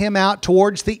sent him out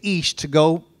towards the east to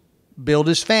go build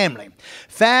his family. In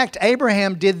fact,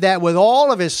 Abraham did that with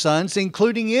all of his sons,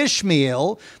 including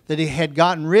Ishmael, that he had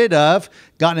gotten rid of,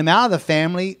 gotten him out of the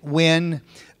family when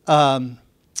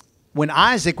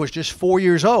Isaac was just 4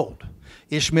 years old.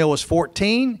 Ishmael was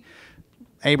 14.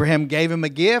 Abraham gave him a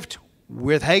gift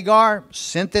with Hagar,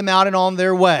 sent them out and on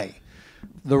their way.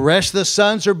 The rest of the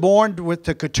sons are born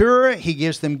to Keturah. He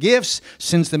gives them gifts,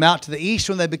 sends them out to the east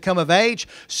when they become of age,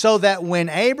 so that when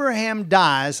Abraham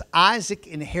dies, Isaac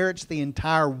inherits the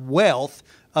entire wealth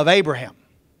of Abraham.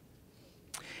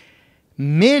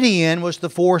 Midian was the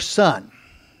fourth son.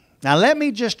 Now let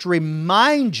me just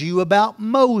remind you about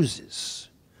Moses.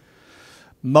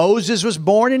 Moses was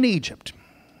born in Egypt,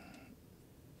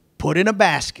 put in a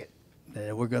basket.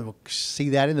 We're going to see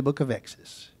that in the book of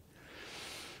Exodus.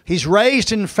 He's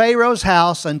raised in Pharaoh's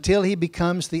house until he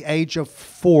becomes the age of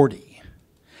 40.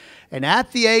 And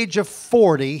at the age of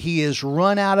 40, he is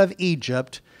run out of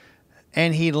Egypt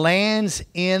and he lands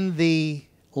in the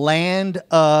land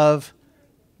of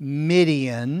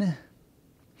Midian.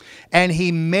 And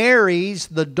he marries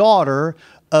the daughter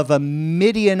of a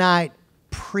Midianite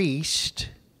priest.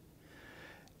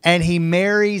 And he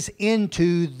marries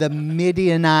into the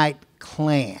Midianite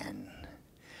clan.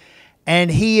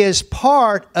 And he is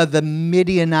part of the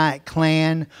Midianite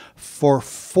clan for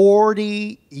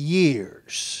 40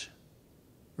 years.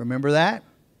 Remember that?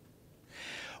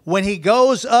 When he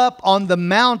goes up on the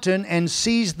mountain and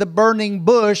sees the burning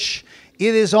bush,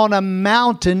 it is on a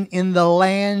mountain in the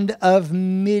land of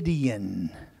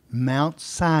Midian. Mount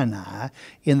Sinai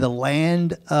in the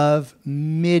land of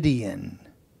Midian.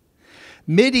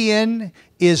 Midian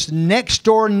is next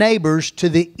door neighbors to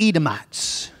the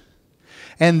Edomites.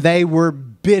 And they were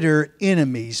bitter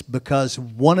enemies because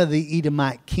one of the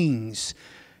Edomite kings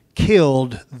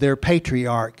killed their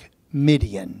patriarch,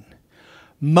 Midian.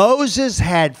 Moses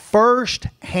had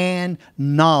first-hand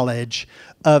knowledge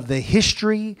of the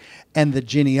history and the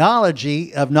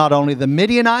genealogy of not only the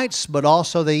Midianites, but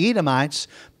also the Edomites,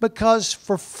 because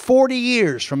for 40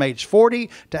 years, from age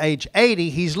 40 to age 80,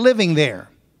 he's living there.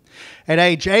 At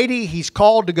age 80, he's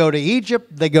called to go to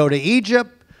Egypt. They go to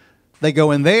Egypt. They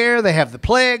go in there, they have the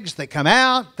plagues, they come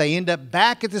out, they end up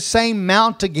back at the same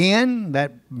mount again,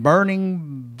 that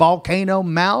burning volcano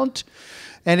mount.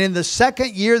 And in the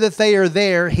second year that they are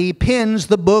there, he pens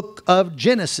the book of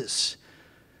Genesis.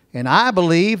 And I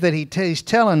believe that he's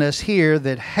telling us here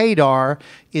that Hadar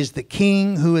is the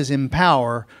king who is in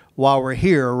power while we're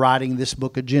here writing this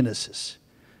book of Genesis.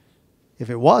 If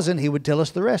it wasn't, he would tell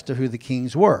us the rest of who the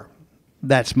kings were.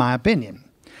 That's my opinion.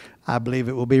 I believe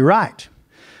it will be right.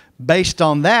 Based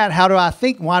on that, why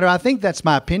do I think that's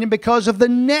my opinion? Because of the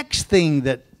next thing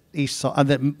that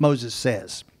Moses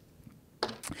says.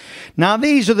 Now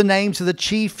these are the names of the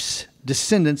chiefs,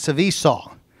 descendants of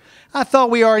Esau. I thought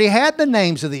we already had the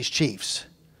names of these chiefs,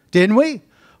 didn't we?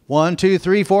 1, 2,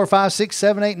 3, 4, 5, 6,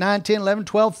 7, 8, 9, 10, 11,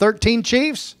 12, 13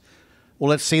 chiefs. Well,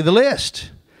 let's see the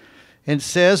list. It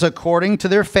says, according to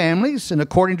their families and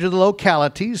according to the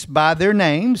localities, by their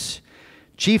names,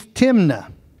 Chief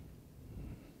Timnah,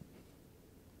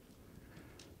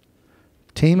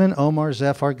 Teman, Omar,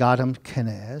 Zephyr, Gatam,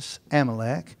 Kenaz,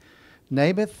 Amalek,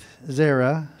 Naboth,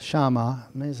 Zerah, Shammah,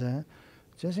 Mizah.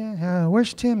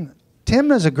 Where's Timnah?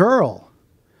 Timnah's a girl.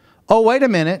 Oh, wait a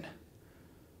minute.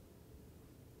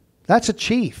 That's a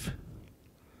chief.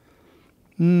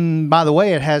 By the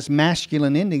way, it has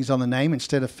masculine endings on the name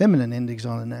instead of feminine endings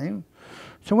on the name.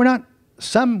 So we're not,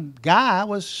 some guy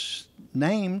was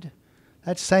named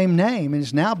that same name and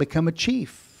has now become a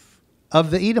chief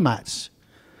of the Edomites.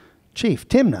 Chief,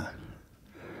 Timnah.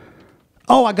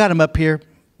 Oh, I got him up here.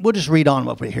 We'll just read on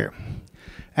over here.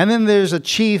 And then there's a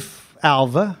chief,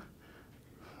 Alva.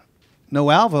 No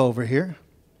Alva over here.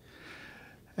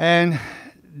 And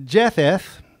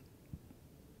Jetheth.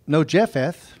 No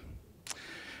Jephthah.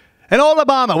 And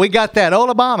Olabama. We got that.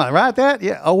 Olabama, right? That?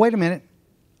 Yeah. Oh, wait a minute.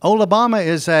 Olabama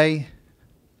is a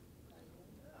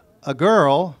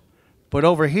girl, but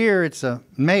over here it's a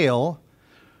male.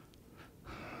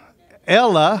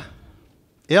 Ella,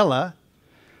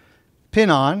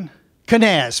 Pinon,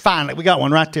 Kenaz. Finally, we got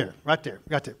one right there. Right there.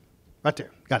 Got it. Right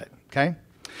there. Got it. Okay.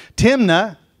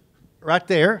 Timnah, right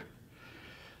there.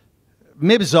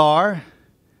 Mibzar,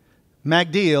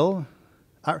 Magdiel.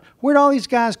 Where'd all these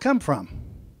guys come from?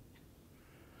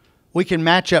 We can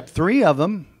match up 3 of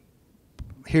them.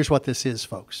 Here's what this is,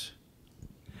 folks.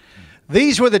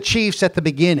 These were the chiefs at the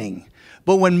beginning.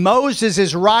 But when Moses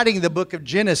is writing the book of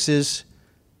Genesis,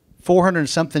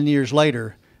 400-something years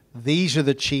later, these are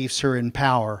the chiefs who are in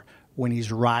power when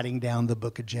he's writing down the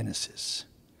book of Genesis.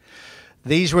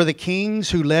 These were the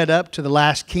kings who led up to the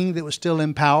last king that was still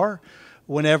in power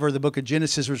whenever the book of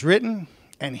Genesis was written.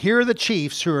 And here are the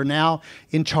chiefs who are now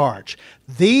in charge.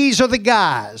 These are the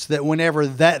guys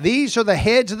that these are the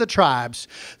heads of the tribes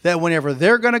that whenever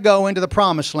they're going to go into the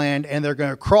promised land and they're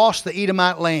going to cross the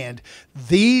Edomite land,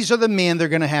 these are the men they're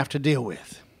going to have to deal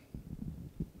with.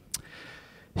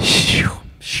 Whew,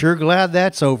 sure glad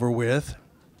that's over with.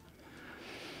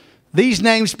 These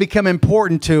names become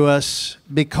important to us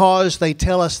because they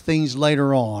tell us things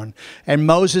later on. And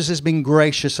Moses has been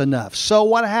gracious enough. So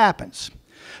what happens?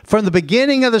 From the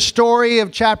beginning of the story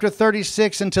of chapter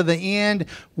 36 until the end,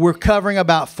 we're covering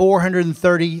about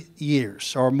 430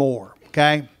 years or more,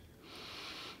 okay?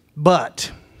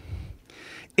 But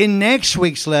in next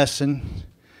week's lesson,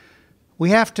 we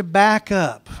have to back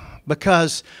up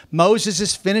because Moses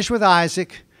is finished with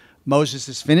Isaac, Moses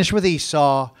is finished with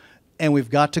Esau, and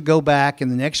we've got to go back in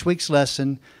the next week's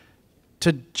lesson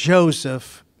to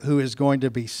Joseph, who is going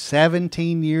to be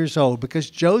 17 years old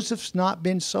because Joseph's not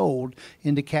been sold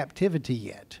into captivity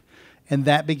yet. And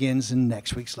that begins in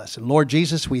next week's lesson. Lord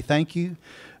Jesus, we thank you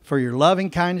for your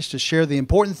loving kindness to share the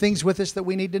important things with us that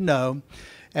we need to know.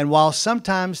 And while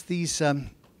sometimes these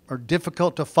are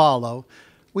difficult to follow,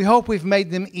 we hope we've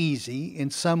made them easy in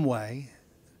some way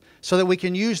so that we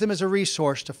can use them as a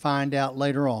resource to find out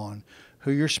later on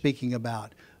who you're speaking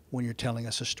about when you're telling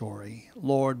us a story.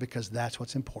 Lord, because that's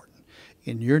what's important.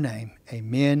 In your name,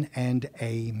 amen and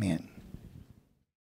amen.